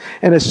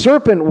 And a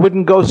serpent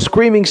wouldn't go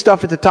screaming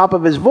stuff at the top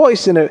of his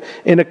voice in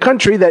a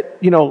country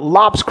that,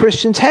 lops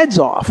Christians' heads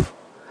off.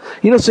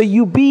 So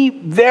you be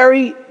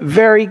very,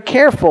 very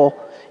careful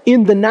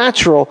in the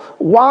natural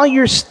while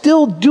you're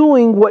still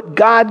doing what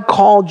God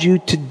called you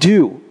to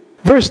do.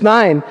 Verse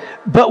 9,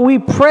 but we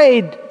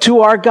prayed to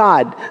our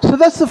God. So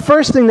that's the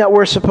first thing that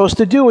we're supposed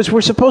to do, is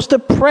we're supposed to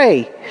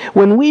pray.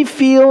 When we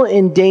feel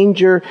in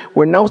danger,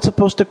 we're not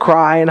supposed to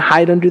cry and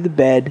hide under the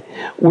bed.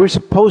 We're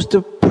supposed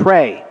to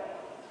pray.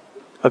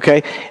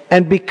 Okay?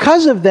 And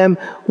because of them,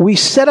 we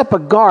set up a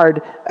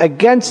guard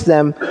against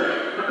them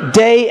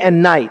day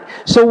and night.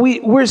 So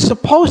we're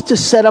supposed to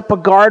set up a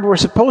guard. We're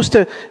supposed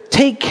to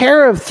take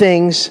care of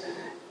things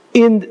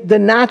in the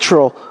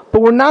natural,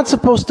 but we're not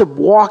supposed to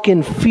walk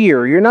in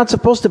fear. You're not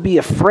supposed to be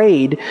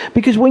afraid,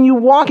 because when you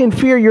walk in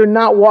fear, you're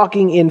not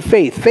walking in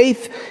faith.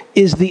 Faith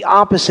is the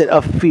opposite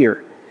of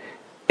fear.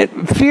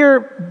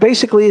 Fear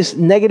basically is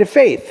negative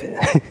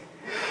faith.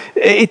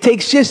 It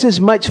takes just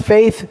as much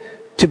faith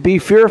to be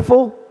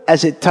fearful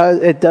as it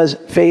does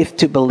faith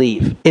to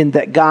believe in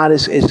that God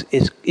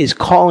is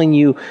calling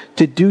you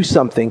to do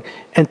something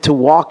and to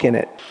walk in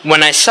it.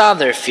 When I saw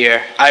their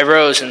fear, I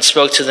rose and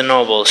spoke to the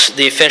nobles,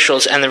 the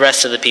officials, and the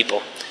rest of the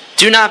people.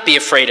 Do not be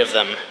afraid of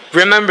them.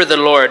 Remember the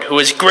Lord, who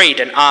is great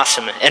and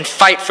awesome, and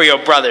fight for your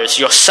brothers,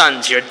 your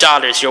sons, your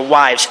daughters, your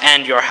wives,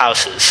 and your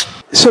houses.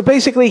 So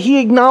basically, he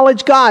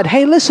acknowledged God.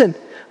 Hey, listen,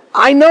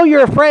 I know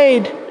you're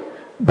afraid,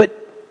 but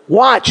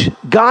watch,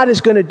 God is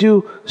going to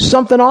do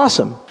something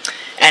awesome.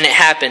 And it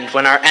happened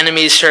when our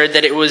enemies heard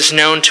that it was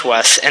known to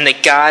us and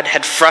that God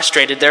had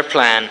frustrated their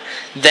plan.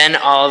 Then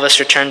all of us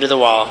returned to the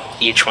wall,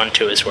 each one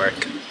to his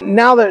work.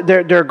 Now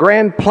their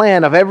grand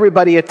plan of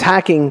everybody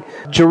attacking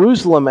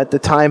Jerusalem at the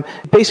time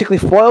basically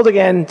foiled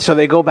again, so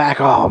they go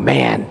back, oh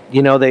man,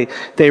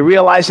 they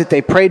realized that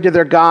they prayed to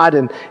their God,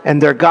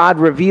 and their God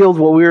revealed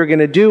what we were going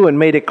to do and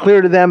made it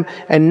clear to them,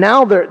 and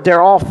now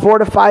they're all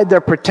fortified,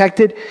 they're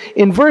protected.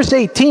 In verse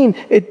 18,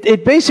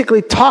 it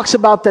basically talks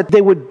about that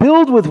they would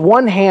build with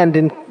one hand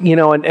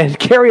and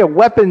carry a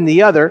weapon in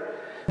the other.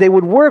 They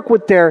would work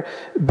with their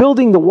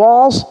building the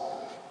walls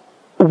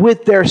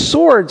with their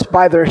swords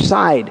by their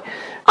side.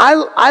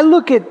 I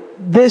look at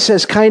this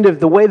as kind of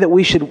the way that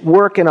we should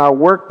work in our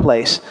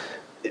workplace.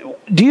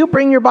 Do you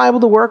bring your Bible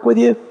to work with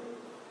you?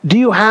 Do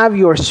you have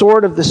your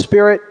sword of the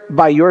Spirit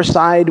by your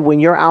side when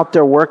you're out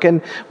there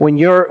working? When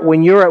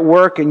you're at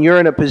work and you're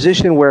in a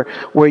position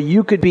where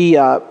you could be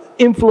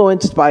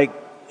influenced by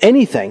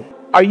anything?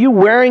 Are you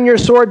wearing your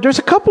sword? There's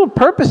a couple of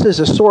purposes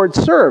a sword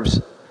serves.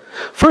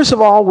 First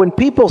of all, when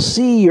people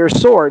see your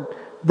sword,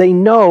 they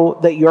know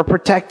that you're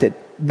protected.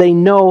 They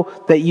know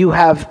that you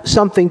have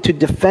something to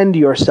defend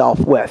yourself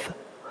with.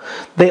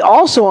 They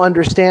also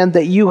understand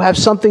that you have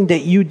something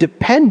that you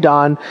depend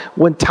on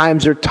when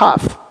times are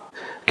tough.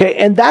 Okay,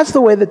 and that's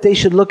the way that they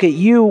should look at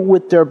you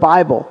with their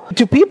Bible.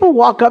 Do people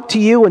walk up to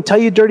you and tell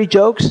you dirty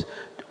jokes?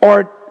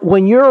 Or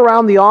when you're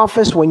around the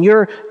office, when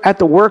you're at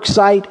the work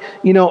site,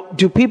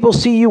 do people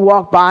see you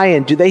walk by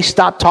and do they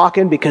stop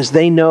talking because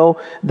they know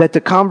that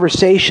the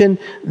conversation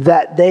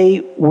that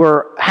they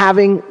were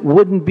having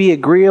wouldn't be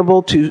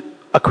agreeable to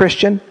a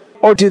Christian?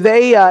 Or do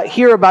they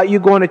hear about you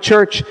going to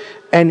church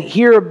and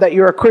hear that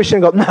you're a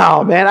Christian and go,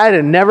 no, man, I'd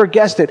have never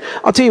guessed it.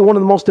 I'll tell you, one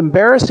of the most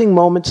embarrassing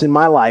moments in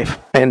my life,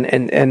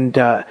 and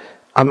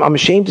I'm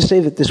ashamed to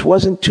say that this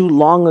wasn't too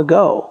long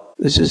ago.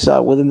 This is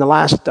within the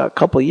last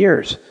couple of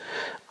years.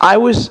 I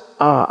was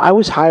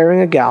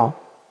hiring a gal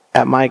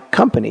at my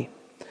company,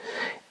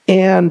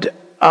 and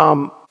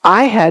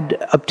I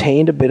had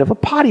obtained a bit of a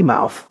potty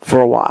mouth for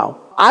a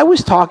while. I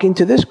was talking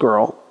to this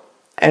girl,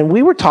 and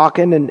we were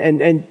talking, and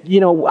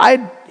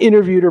I'd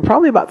interviewed her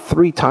probably about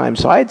 3 times,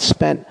 so I had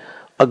spent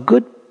a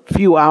good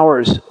few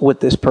hours with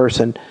this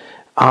person,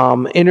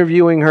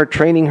 interviewing her,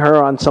 training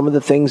her on some of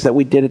the things that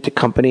we did at the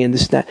company and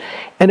this and that.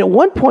 And at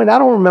one point, I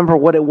don't remember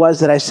what it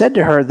was that I said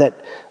to her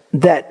that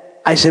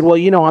I said, well,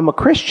 I'm a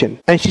Christian.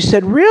 And she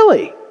said,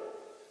 really?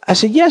 I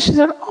said, yes. She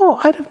said, oh,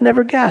 I'd have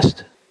never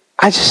guessed.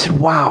 I just said,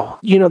 wow.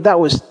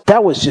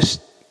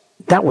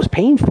 That was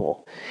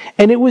painful.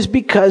 And it was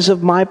because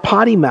of my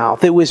potty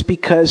mouth. It was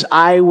because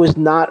I was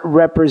not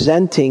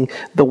representing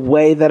the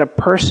way that a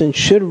person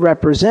should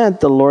represent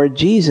the Lord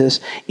Jesus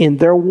in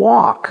their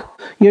walk.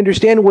 You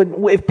understand?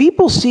 If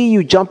people see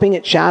you jumping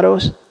at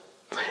shadows,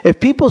 if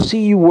people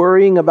see you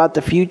worrying about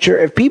the future,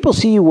 if people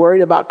see you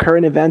worried about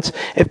current events,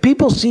 if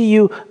people see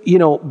you,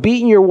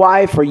 beating your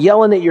wife or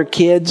yelling at your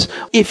kids,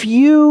 if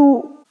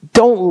you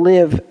don't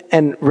live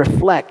and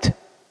reflect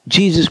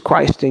Jesus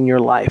Christ in your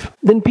life,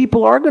 then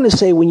people are going to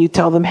say when you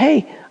tell them,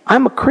 hey,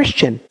 I'm a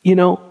Christian,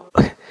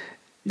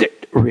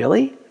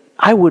 really?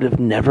 I would have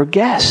never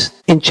guessed.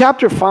 In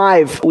chapter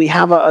 5, we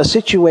have a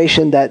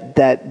situation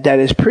that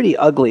is pretty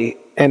ugly,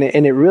 and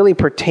it really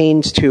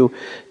pertains to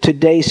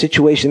today's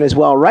situation as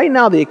well. Right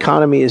now, the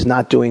economy is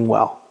not doing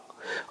well.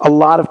 A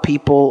lot of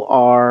people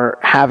are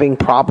having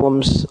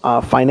problems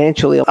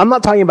financially. I'm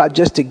not talking about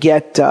just to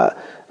get a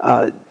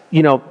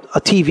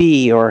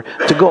TV or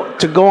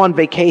to go on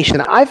vacation.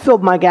 I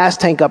filled my gas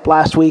tank up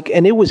last week,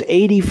 and it was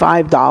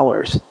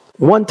 $85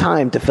 one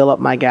time to fill up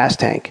my gas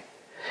tank.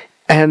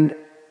 And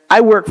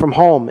I work from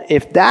home.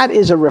 If that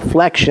is a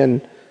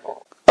reflection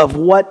of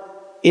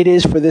what it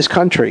is for this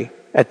country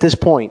at this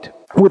point,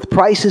 with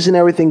prices and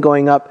everything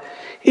going up,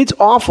 it's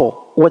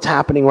awful what's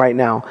happening right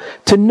now.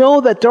 To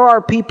know that there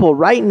are people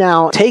right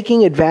now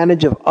taking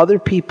advantage of other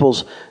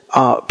people's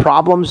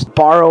problems,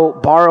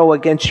 borrow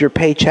against your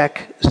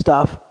paycheck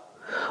stuff,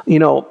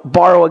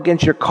 borrow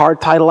against your car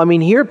title. I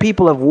mean, here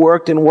people have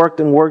worked and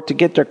worked and worked to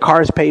get their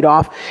cars paid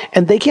off,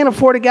 and they can't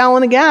afford a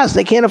gallon of gas.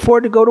 They can't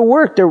afford to go to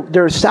work.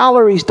 Their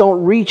salaries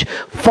don't reach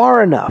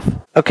far enough.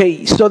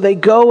 Okay, so they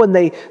go and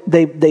they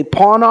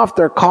pawn off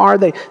their car.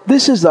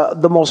 This is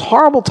the most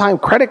horrible time.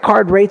 Credit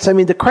card rates. I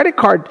mean, the credit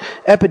card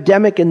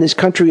epidemic in this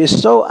country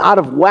is so out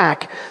of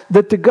whack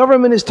that the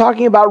government is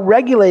talking about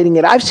regulating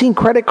it. I've seen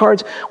credit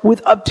cards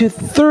with up to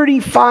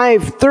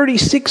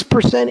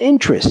 36%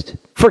 interest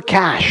for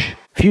cash.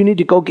 If you need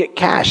to go get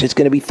cash, it's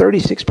going to be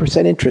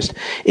 36% interest.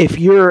 If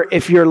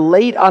you're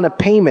late on a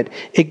payment,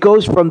 it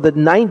goes from the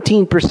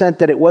 19%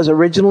 that it was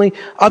originally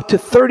up to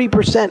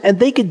 30%, and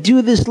they could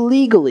do this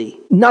legally.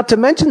 Not to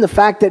mention the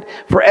fact that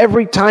for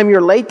every time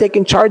you're late, they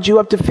can charge you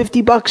up to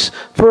 $50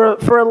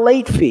 for a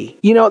late fee.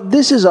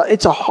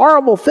 It's a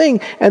horrible thing,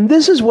 and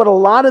this is what a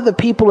lot of the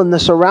people in the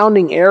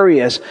surrounding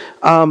areas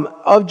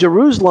of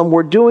Jerusalem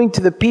were doing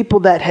to the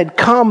people that had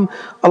come.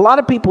 A lot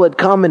of people had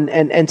come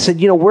and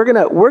said,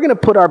 we're gonna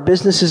put our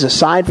businesses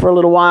aside for a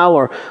little while,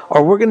 or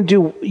we're gonna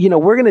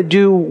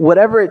do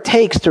whatever it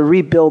takes to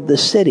rebuild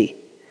this city.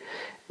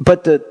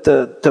 But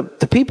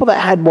the people that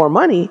had more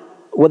money,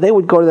 Well, they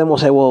would go to them and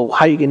say, well,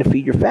 how are you going to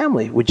feed your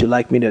family? Would you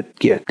like me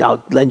to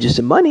I'll lend you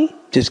some money?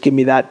 Just give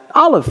me that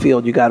olive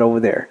field you got over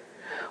there.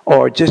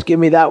 Or just give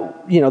me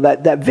that,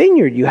 that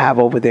vineyard you have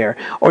over there.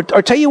 Or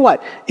tell you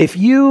what, if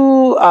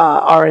you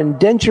are an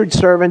indentured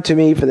servant to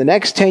me for the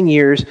next 10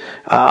 years,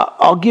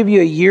 I'll give you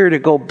a year to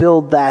go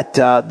build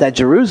that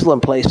Jerusalem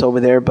place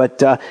over there.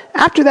 But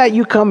after that,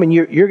 you come and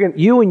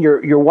you and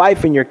your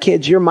wife and your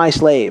kids, you're my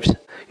slaves.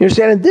 You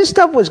understand? And this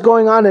stuff was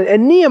going on,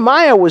 and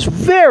Nehemiah was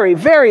very,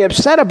 very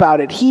upset about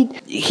it.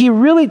 He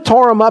really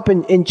tore him up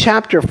in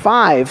chapter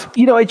 5.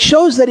 It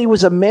shows that he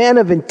was a man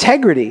of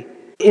integrity.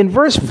 In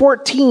verse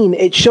 14,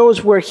 it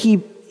shows where he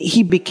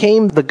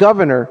became the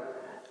governor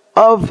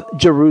of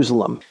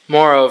Jerusalem.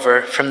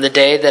 Moreover, from the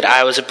day that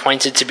I was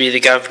appointed to be the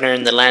governor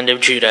in the land of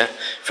Judah,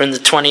 from the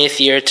 20th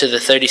year to the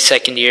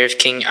 32nd year of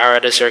King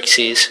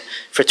Artaxerxes,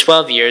 for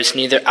 12 years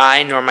neither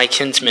I nor my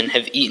kinsmen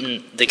have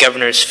eaten the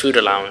governor's food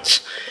allowance.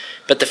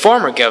 But the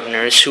former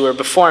governors who were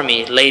before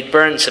me laid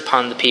burdens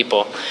upon the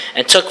people,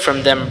 and took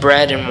from them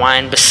bread and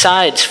wine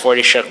besides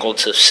 40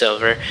 shekels of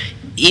silver.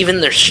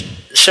 Even their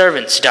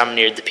servants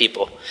domineered the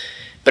people.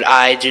 But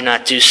I do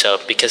not do so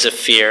because of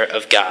fear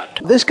of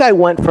God. This guy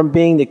went from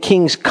being the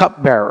king's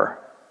cupbearer.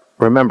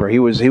 Remember, he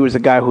was the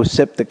guy who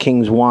sipped the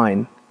king's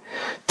wine.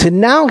 To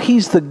now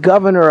he's the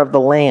governor of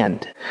the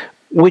land.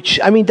 Which,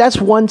 that's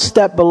one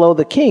step below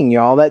the king,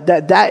 y'all.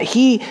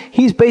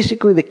 He's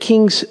basically the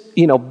king's,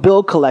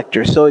 bill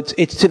collector. So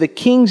it's to the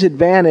king's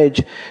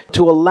advantage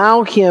to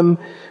allow him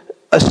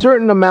a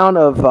certain amount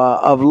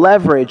of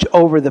leverage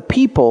over the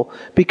people,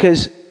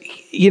 because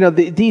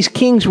these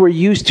kings were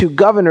used to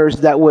governors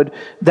that would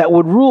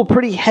rule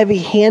pretty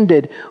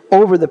heavy-handed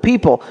over the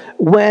people.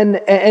 And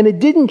it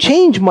didn't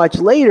change much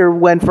later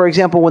when, for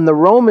example, when the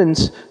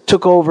Romans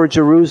took over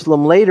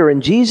Jerusalem later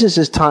in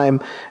Jesus'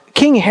 time,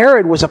 King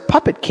Herod was a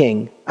puppet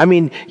king.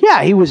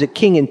 He was a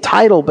king in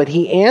title, but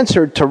he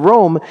answered to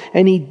Rome,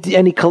 and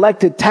he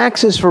collected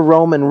taxes for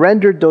Rome and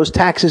rendered those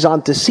taxes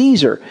onto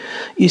Caesar.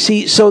 You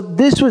see, so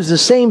this was the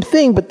same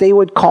thing, but they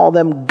would call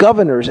them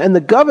governors. And the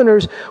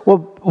governors,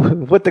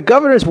 what the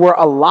governors were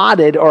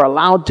allotted or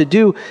allowed to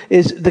do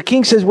is the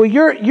king says, well,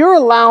 you're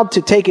allowed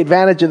to take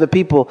advantage of the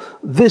people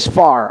this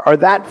far or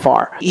that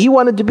far. He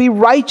wanted to be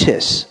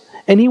righteous.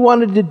 And he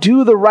wanted to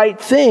do the right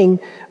thing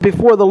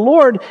before the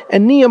Lord.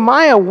 And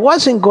Nehemiah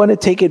wasn't going to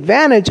take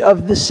advantage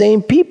of the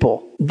same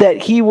people that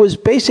he was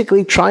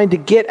basically trying to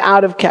get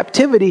out of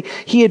captivity.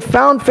 He had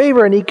found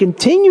favor, and he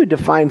continued to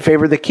find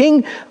favor. The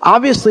king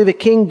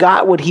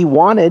got what he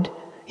wanted.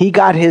 He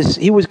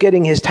was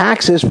getting his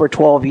taxes for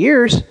 12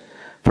 years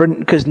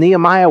because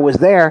Nehemiah was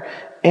there.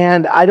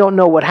 And I don't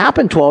know what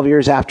happened 12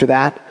 years after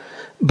that.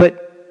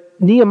 But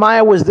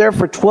Nehemiah was there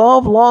for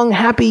 12 long,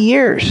 happy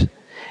years.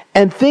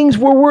 And things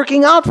were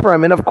working out for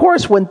him. And of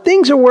course, when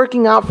things are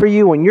working out for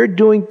you, and you're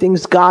doing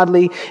things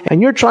godly,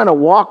 and you're trying to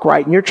walk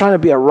right, and you're trying to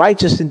be a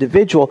righteous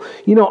individual,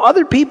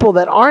 other people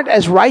that aren't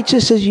as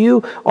righteous as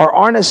you or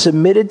aren't as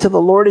submitted to the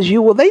Lord as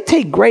you, well, they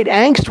take great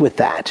angst with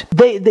that.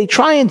 They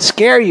try and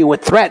scare you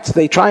with threats.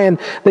 They try and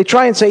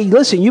say,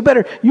 listen, you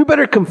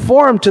better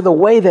conform to the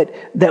way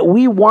that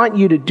we want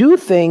you to do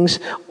things,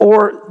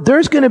 or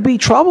there's going to be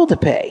trouble to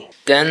pay.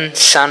 Then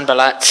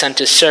Sanballat sent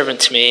his servant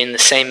to me in the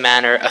same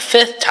manner a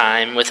 5th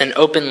time with an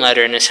open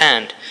letter in his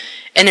hand.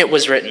 And it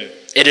was written,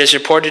 "It is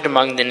reported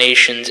among the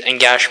nations, and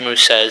Gashmu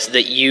says,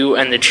 that you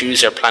and the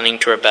Jews are planning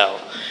to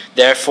rebel.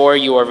 Therefore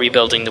you are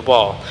rebuilding the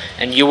wall,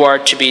 and you are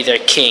to be their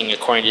king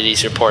according to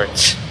these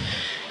reports.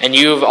 And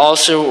you have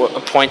also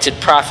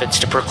appointed prophets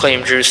to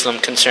proclaim Jerusalem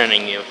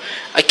concerning you.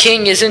 A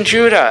king is in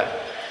Judah!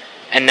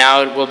 And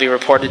now it will be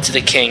reported to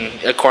the king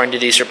according to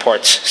these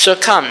reports. So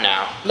come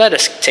now, let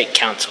us take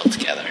counsel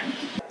together."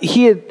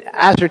 He had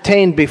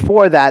ascertained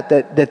before that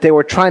they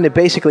were trying to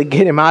basically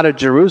get him out of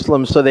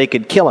Jerusalem so they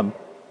could kill him.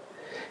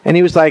 And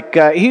he was like,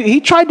 he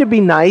tried to be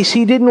nice.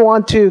 He didn't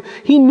want to.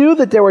 He knew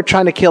that they were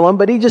trying to kill him,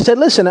 but he just said,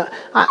 listen,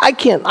 I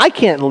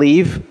can't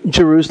leave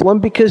Jerusalem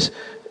because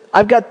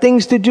I've got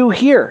things to do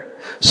here.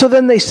 So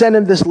then they sent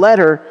him this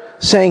letter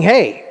saying,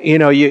 hey,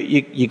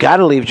 you got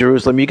to leave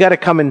Jerusalem. You got to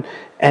come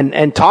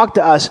and talk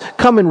to us.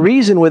 Come and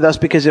reason with us,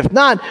 because if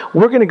not,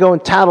 we're going to go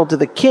and tattle to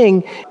the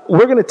king.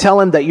 We're going to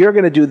tell him that you're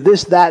going to do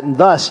this, that, and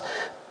thus.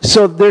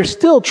 So they're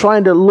still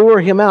trying to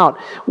lure him out.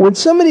 When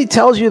somebody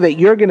tells you that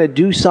you're going to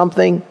do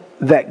something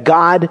that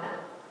God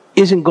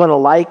isn't going to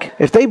like,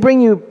 if they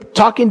bring you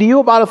talking to you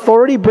about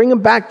authority, bring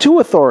them back to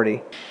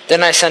authority.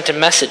 Then I sent a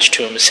message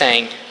to him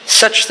saying,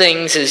 "Such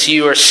things as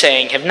you are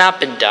saying have not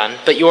been done,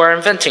 but you are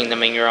inventing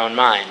them in your own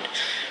mind.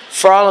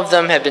 For all of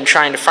them have been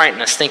trying to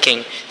frighten us,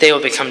 thinking they will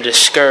become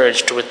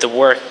discouraged with the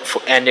work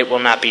and it will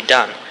not be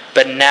done.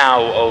 But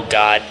now, O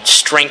God,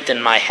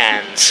 strengthen my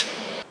hands."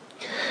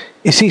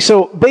 You see,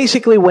 so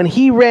basically when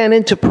he ran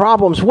into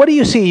problems, what do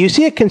you see? You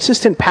see a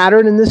consistent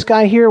pattern in this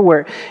guy here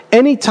where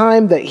any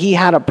time that he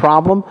had a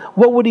problem,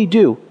 what would he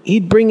do?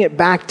 He'd bring it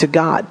back to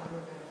God.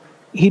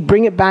 He'd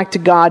bring it back to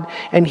God,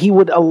 and he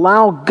would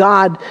allow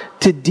God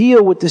to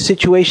deal with the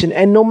situation.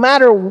 And no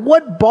matter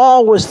what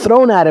ball was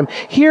thrown at him,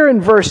 here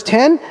in verse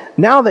 10,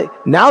 now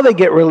they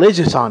get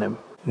religious on him.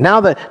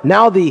 Now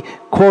the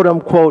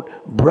quote-unquote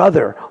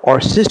brother or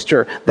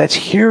sister that's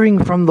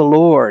hearing from the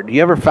Lord.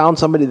 You ever found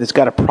somebody that's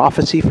got a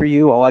prophecy for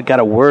you? Oh, I got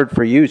a word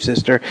for you,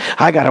 sister.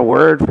 I got a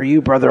word for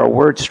you, brother. A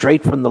word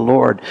straight from the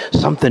Lord.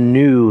 Something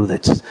new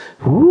that's...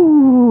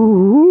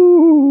 Ooh.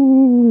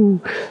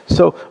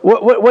 So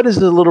what is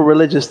the little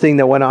religious thing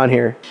that went on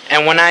here?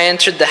 And when I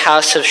entered the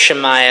house of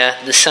Shemaiah,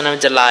 the son of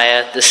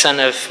Delaiah, the son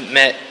of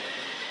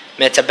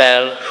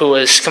Metabel, who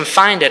was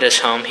confined at his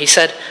home, he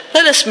said,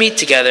 "Let us meet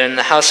together in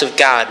the house of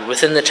God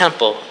within the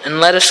temple, and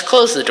let us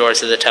close the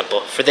doors of the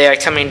temple, for they are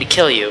coming to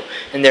kill you,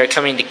 and they are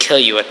coming to kill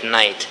you at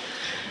night."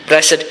 But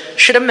I said,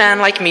 "Should a man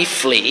like me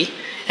flee?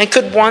 And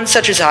could one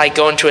such as I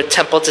go into a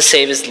temple to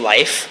save his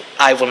life?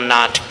 I will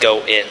not go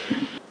in."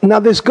 Now,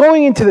 this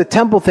going into the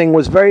temple thing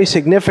was very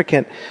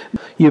significant.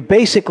 You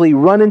basically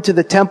run into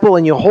the temple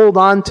and you hold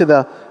on to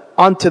the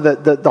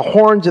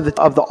horns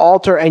of the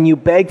altar and you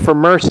beg for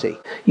mercy.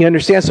 You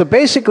understand? So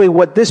basically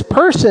what this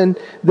person,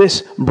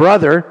 this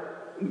brother,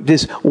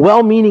 this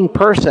well-meaning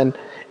person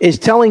is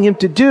telling him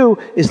to do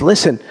is,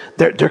 listen,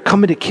 they're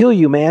coming to kill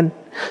you, man.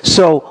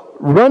 So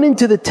run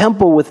into the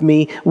temple with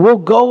me. We'll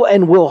go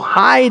and we'll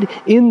hide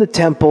in the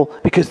temple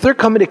because they're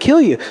coming to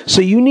kill you.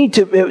 So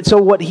so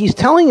what he's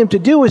telling him to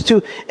do is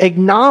to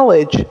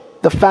acknowledge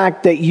the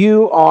fact that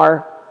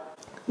you're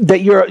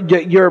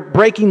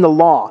breaking the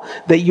law,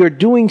 that you're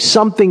doing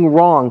something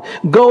wrong.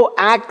 Go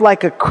act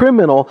like a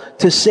criminal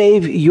to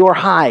save your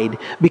hide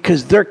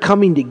because they're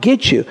coming to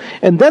get you.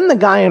 And then the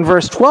guy in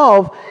verse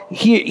 12,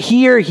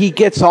 he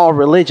gets all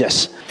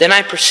religious. Then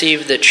I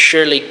perceived that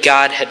surely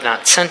God had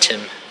not sent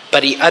him,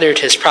 but he uttered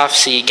his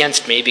prophecy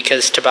against me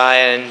because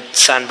Tobiah and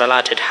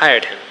Sanballat had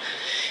hired him.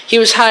 He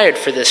was hired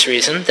for this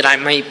reason, that I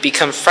might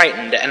become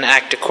frightened and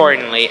act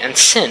accordingly and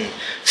sin,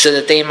 so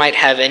that they might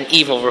have an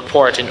evil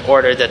report in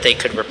order that they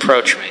could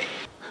reproach me.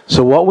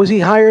 So what was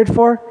he hired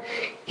for?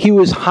 He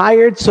was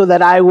hired so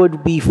that I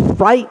would be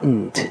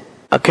frightened.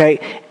 Okay?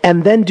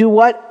 And then do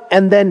what?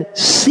 And then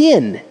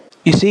sin.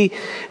 You see,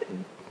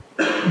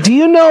 do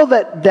you know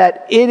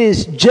that it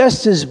is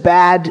just as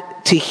bad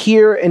to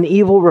hear an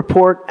evil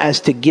report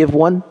as to give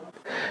one?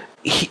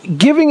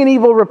 Giving an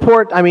evil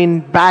report, I mean,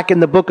 back in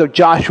the book of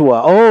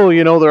Joshua,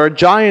 there are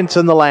giants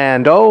in the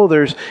land. Oh,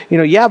 there's,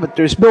 but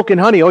there's milk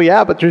and honey. Oh,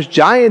 yeah, but there's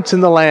giants in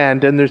the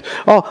land. And there's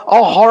all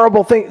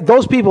horrible things.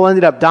 Those people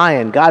ended up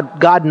dying.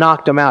 God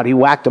knocked them out. He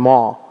whacked them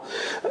all.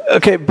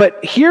 Okay,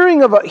 but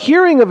hearing of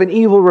an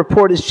evil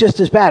report is just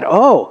as bad.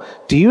 Oh,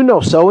 do you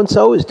know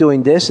so-and-so is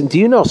doing this? And do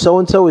you know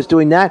so-and-so is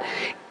doing that?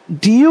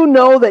 Do you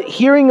know that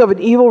hearing of an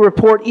evil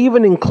report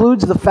even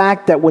includes the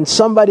fact that when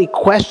somebody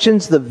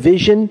questions the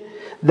vision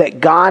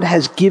that God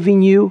has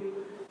given you,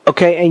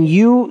 okay, and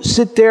you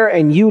sit there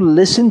and you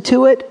listen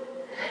to it,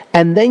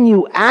 and then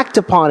you act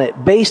upon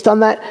it based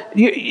on that,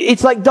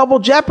 it's like double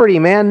jeopardy,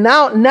 man.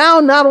 Now,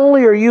 not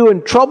only are you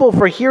in trouble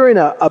for hearing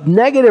a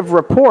negative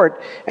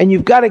report, and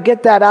you've got to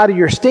get that out of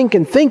your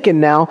stinking thinking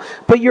now,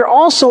 but you're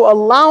also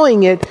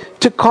allowing it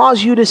to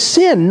cause you to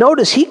sin.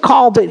 Notice he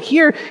called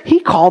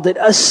it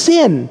a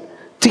sin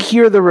to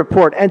hear the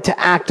report and to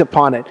act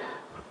upon it.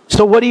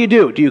 So what do?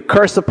 Do you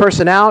curse the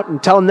person out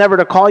and tell them never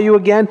to call you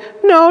again?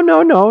 No.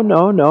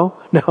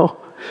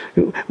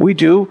 We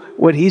do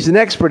what he's an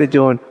expert at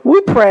doing.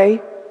 We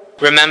pray.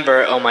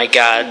 Remember, O my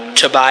God,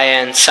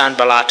 Tobiah and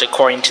Sanballat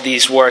according to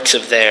these works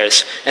of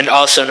theirs, and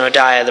also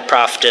Noadiah the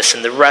prophetess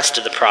and the rest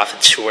of the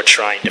prophets who were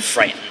trying to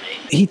frighten me.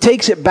 He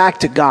takes it back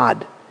to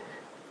God.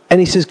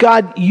 And he says,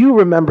 God, you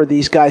remember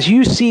these guys.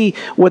 You see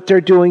what they're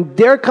doing.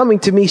 They're coming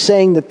to me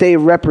saying that they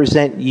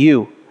represent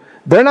you.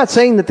 They're not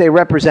saying that they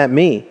represent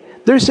me.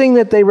 They're saying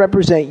that they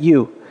represent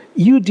you.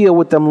 You deal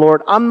with them,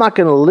 Lord. I'm not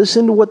going to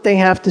listen to what they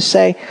have to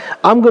say.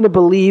 I'm going to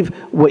believe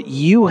what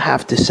you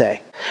have to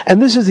say.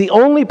 And this is the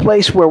only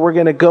place where we're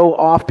going to go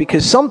off,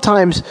 because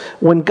sometimes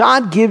when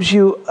God gives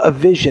you a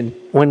vision,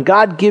 when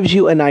God gives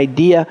you an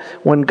idea,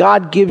 when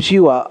God gives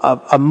you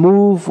a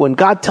move, when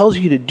God tells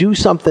you to do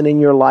something in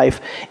your life,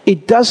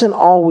 it doesn't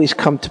always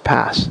come to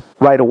pass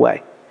right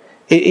away.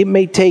 It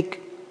may take,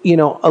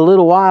 a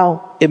little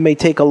while. It may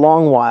take a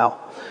long while.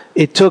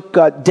 It took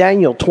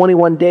Daniel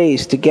 21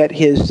 days to get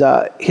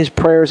his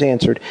prayers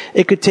answered.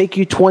 It could take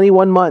you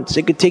 21 months.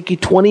 It could take you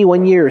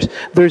 21 years.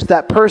 There's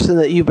that person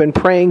that you've been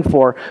praying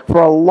for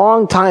a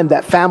long time,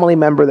 that family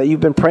member that you've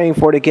been praying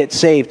for to get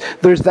saved.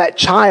 There's that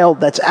child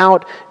that's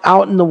out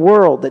in the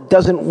world that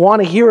doesn't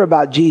want to hear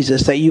about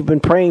Jesus that you've been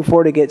praying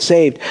for to get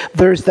saved.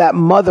 There's that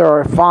mother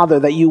or father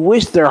that you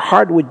wish their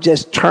heart would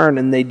just turn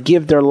and they'd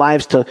give their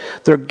lives to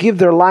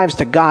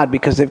God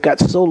because they've got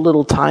so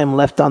little time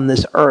left on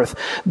this earth.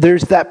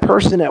 There's that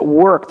person at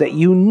work that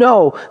you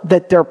know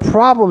that their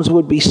problems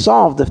would be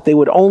solved if they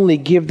would only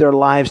give their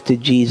lives to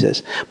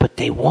Jesus, but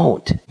they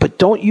won't. But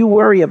don't you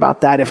worry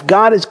about that. If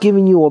God is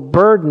giving you a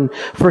burden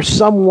for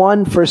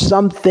someone, for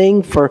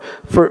something, for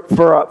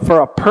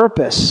a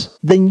purpose,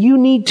 then you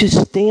need to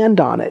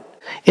stand on it.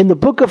 In the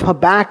book of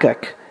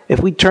Habakkuk, if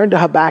we turn to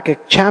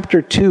Habakkuk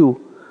chapter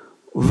 2,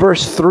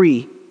 verse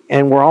 3,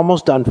 and we're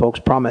almost done, folks,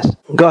 promise.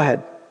 Go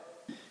ahead.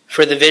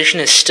 For the vision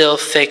is still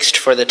fixed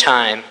for the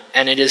time,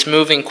 and it is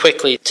moving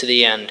quickly to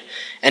the end,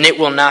 and it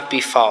will not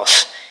be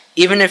false.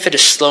 Even if it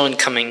is slow in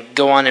coming,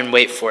 go on and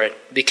wait for it,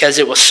 because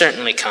it will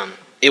certainly come.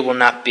 It will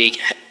not be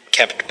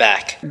kept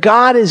back.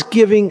 God is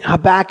giving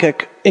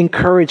Habakkuk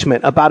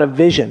encouragement about a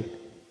vision.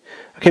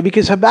 Okay,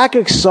 because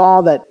Habakkuk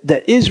saw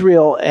that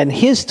Israel and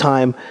his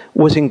time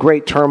was in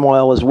great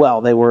turmoil as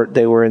well. They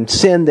were in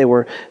sin. They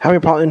were having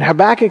a problem. And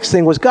Habakkuk's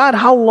thing was, God,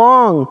 how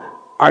long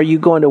are you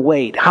going to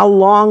wait? How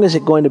long is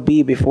it going to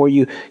be before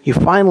you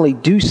finally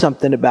do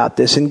something about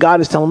this? And God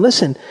is telling him,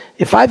 listen,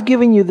 if I've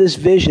given you this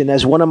vision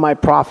as one of my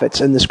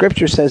prophets, and the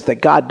scripture says that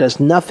God does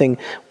nothing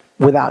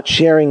without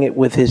sharing it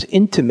with his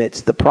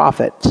intimates, the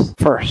prophets,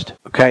 first.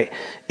 Okay?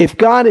 If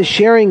God is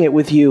sharing it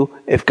with you,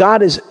 if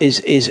God is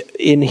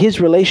in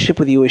his relationship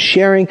with you, is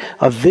sharing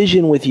a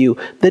vision with you,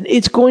 then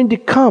it's going to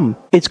come.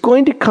 It's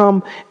going to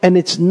come, and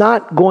it's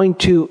not going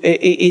to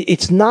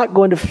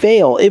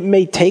fail. It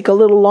may take a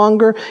little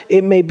longer.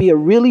 It may be a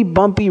really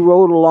bumpy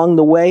road along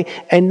the way.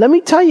 And let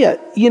me tell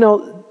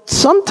you,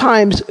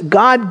 sometimes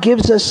God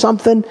gives us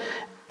something,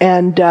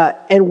 and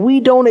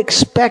we don't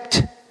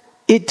expect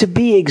it to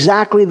be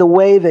exactly the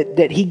way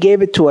that he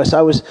gave it to us.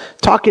 I was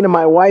talking to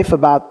my wife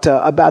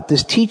about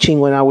this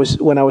teaching when I was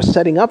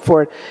setting up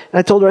for it, and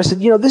I told her, I said,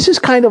 this is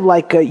kind of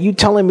like you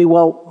telling me,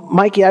 well,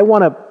 Mikey, I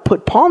want to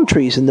put palm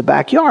trees in the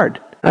backyard.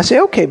 And I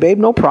say, okay, babe,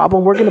 no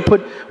problem. We're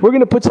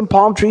gonna put some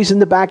palm trees in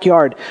the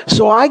backyard.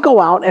 So I go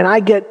out and I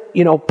get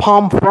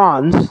palm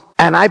fronds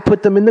and I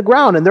put them in the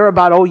ground, and they're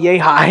about yay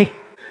high,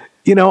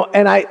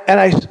 and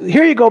I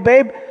here you go,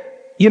 babe.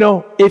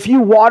 If you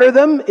water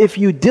them, if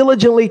you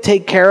diligently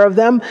take care of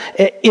them,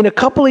 in a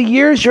couple of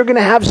years, you're going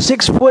to have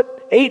 6 foot,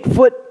 8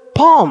 foot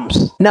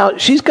palms. Now,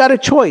 she's got a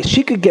choice.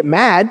 She could get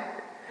mad,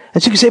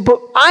 and she could say, but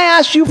I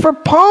asked you for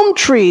palm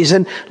trees,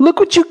 and look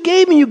what you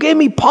gave me. You gave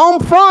me palm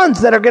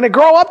fronds that are going to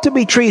grow up to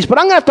be trees, but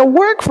I'm going to have to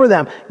work for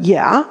them.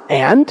 Yeah,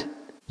 and?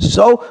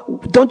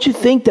 So, don't you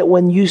think that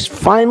when you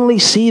finally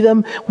see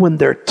them, when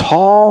they're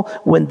tall,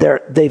 when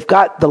they've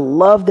got the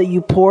love that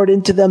you poured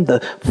into them, the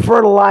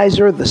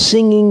fertilizer, the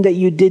singing that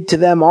you did to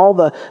them, all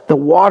the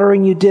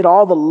watering you did,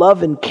 all the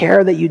love and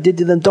care that you did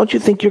to them, don't you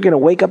think you're going to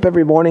wake up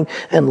every morning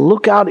and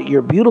look out at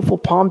your beautiful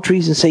palm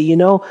trees and say,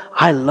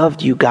 I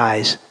loved you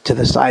guys to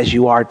the size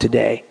you are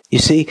today? You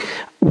see,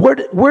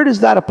 where does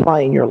that apply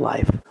in your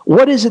life?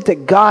 What is it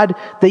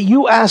that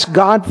you ask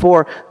God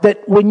for,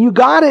 that when you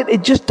got it,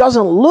 it just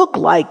doesn't look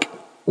like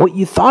what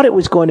you thought it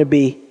was going to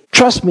be?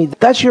 Trust me,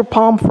 that's your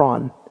palm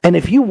frond. And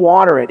if you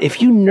water it,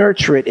 if you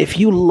nurture it, if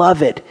you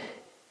love it,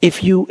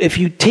 if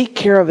you take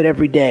care of it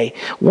every day,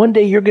 one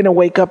day you're going to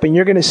wake up and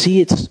you're going to see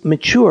it's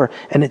mature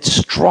and it's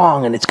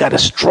strong and it's got a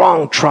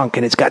strong trunk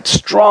and it's got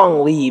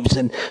strong leaves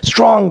and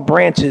strong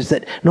branches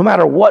that no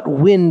matter what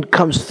wind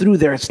comes through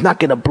there, it's not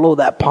going to blow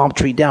that palm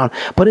tree down.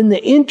 But in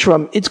the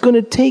interim, it's going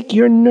to take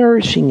your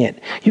nourishing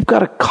it. You've got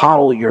to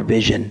coddle your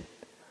vision.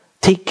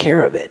 Take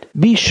care of it.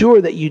 Be sure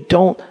that you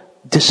don't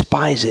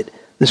despise it.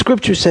 The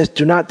scripture says,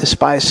 do not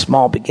despise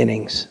small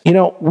beginnings.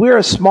 We're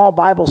a small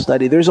Bible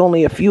study. There's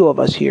only a few of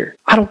us here.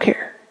 I don't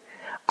care.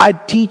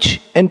 I'd teach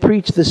and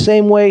preach the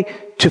same way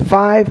to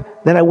 5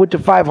 than I would to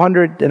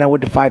 500 than I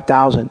would to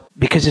 5,000.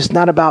 Because it's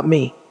not about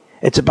me.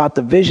 It's about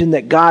the vision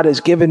that God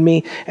has given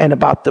me and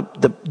about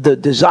the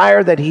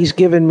desire that he's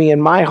given me in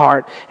my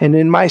heart and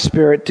in my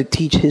spirit to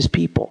teach his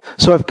people.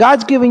 So if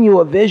God's giving you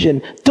a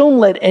vision, don't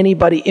let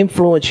anybody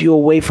influence you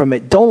away from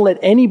it. Don't let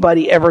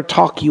anybody ever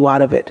talk you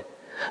out of it.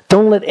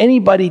 Don't let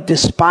anybody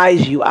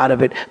despise you out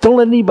of it. Don't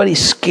let anybody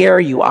scare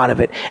you out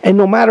of it. And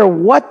no matter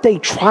what they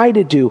try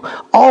to do,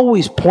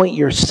 always point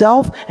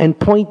yourself and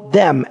point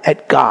them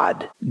at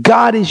God.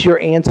 God is your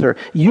answer.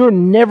 You're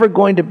never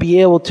going to be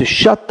able to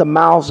shut the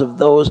mouths of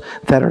those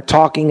that are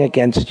talking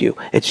against you.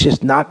 It's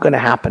just not going to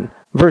happen.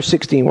 Verse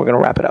 16, we're going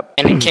to wrap it up.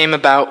 And it came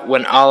about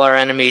when all our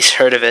enemies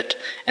heard of it,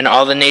 and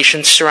all the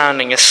nations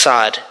surrounding us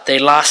saw it, they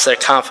lost their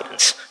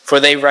confidence. For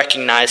they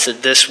recognized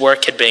that this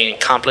work had been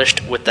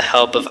accomplished with the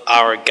help of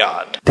our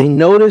God. They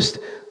noticed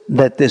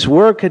that this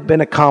work had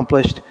been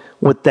accomplished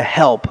with the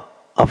help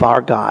of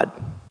our God.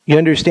 You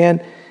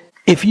understand?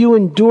 If you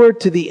endure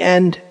to the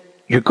end,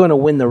 you're going to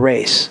win the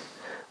race.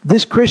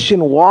 This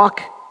Christian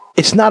walk,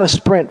 it's not a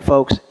sprint,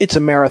 folks. It's a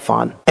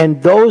marathon.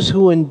 And those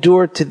who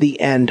endure to the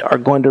end are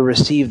going to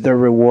receive their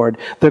reward.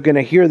 They're going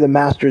to hear the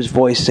Master's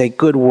voice say,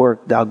 good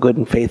work, thou good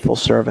and faithful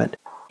servant.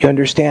 You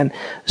understand?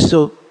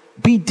 So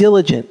be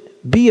diligent.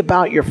 Be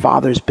about your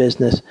Father's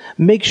business.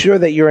 Make sure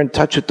that you're in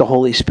touch with the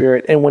Holy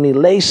Spirit. And when he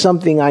lays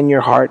something on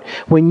your heart,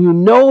 when you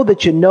know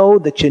that you know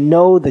that you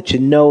know that you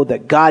know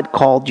that God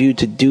called you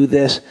to do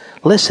this,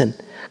 listen,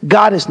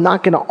 God is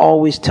not going to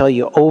always tell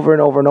you over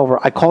and over and over,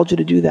 I called you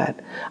to do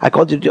that. I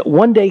called you to do it.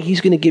 One day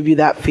he's going to give you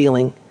that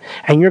feeling,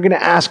 and you're going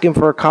to ask him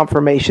for a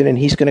confirmation, and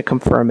he's going to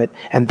confirm it.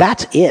 And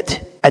that's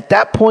it. At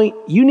that point,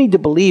 you need to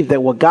believe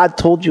that what God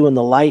told you in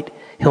the light,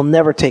 he'll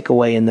never take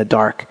away in the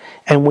dark.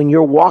 And when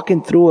you're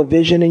walking through a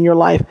vision in your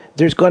life,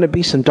 there's going to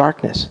be some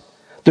darkness.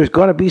 There's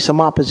going to be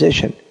some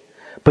opposition.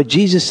 But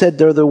Jesus said,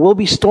 there will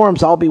be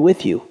storms, I'll be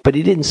with you. But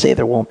he didn't say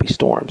there won't be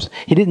storms.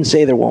 He didn't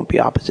say there won't be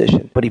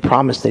opposition. But he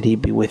promised that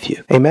he'd be with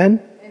you.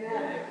 Amen?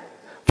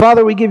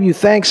 Father, we give you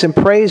thanks and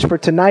praise for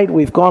tonight.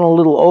 We've gone a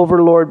little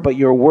over, Lord, but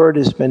your word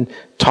has been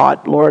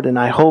taught, Lord, and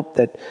I hope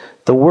that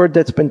the word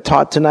that's been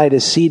taught tonight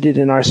is seated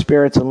in our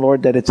spirits, and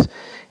Lord, that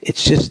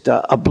it's just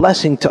a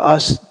blessing to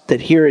us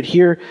that hear it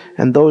here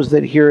and those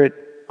that hear it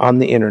on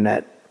the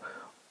internet.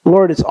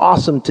 Lord, it's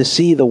awesome to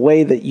see the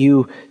way that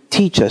you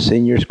teach us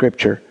in your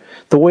scripture,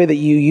 the way that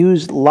you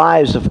use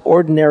lives of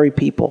ordinary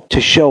people to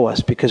show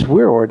us, because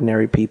we're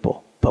ordinary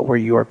people, but we're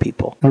your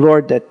people.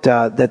 Lord,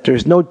 that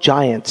there's no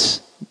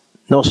giants,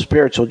 no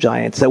spiritual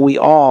giants, that we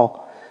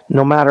all,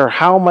 no matter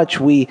how much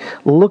we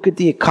look at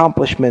the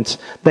accomplishments,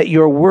 that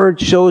your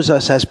word shows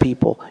us as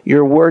people.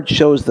 Your word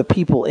shows the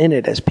people in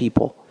it as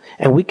people.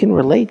 And we can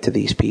relate to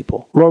these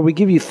people. Lord, we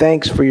give you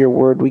thanks for your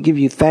word. We give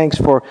you thanks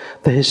for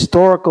the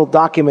historical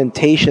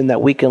documentation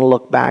that we can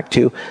look back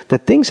to,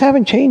 that things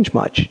haven't changed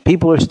much.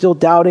 People are still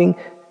doubting,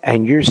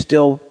 and you're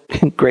still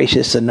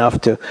gracious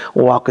enough to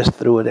walk us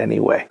through it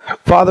anyway.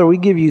 Father, we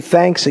give you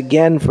thanks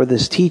again for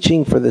this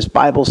teaching, for this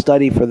Bible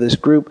study, for this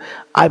group.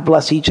 I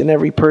bless each and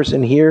every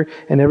person here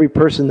and every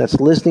person that's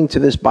listening to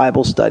this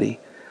Bible study.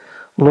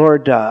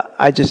 Lord,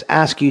 I just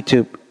ask you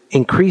to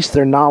increase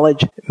their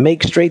knowledge,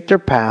 make straight their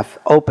path,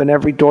 open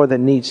every door that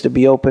needs to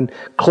be opened,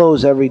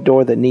 close every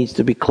door that needs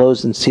to be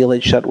closed, and seal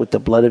it shut with the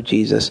blood of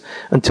Jesus.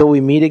 Until we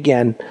meet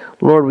again,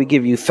 Lord, we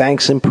give you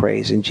thanks and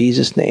praise in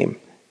Jesus' name.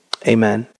 Amen.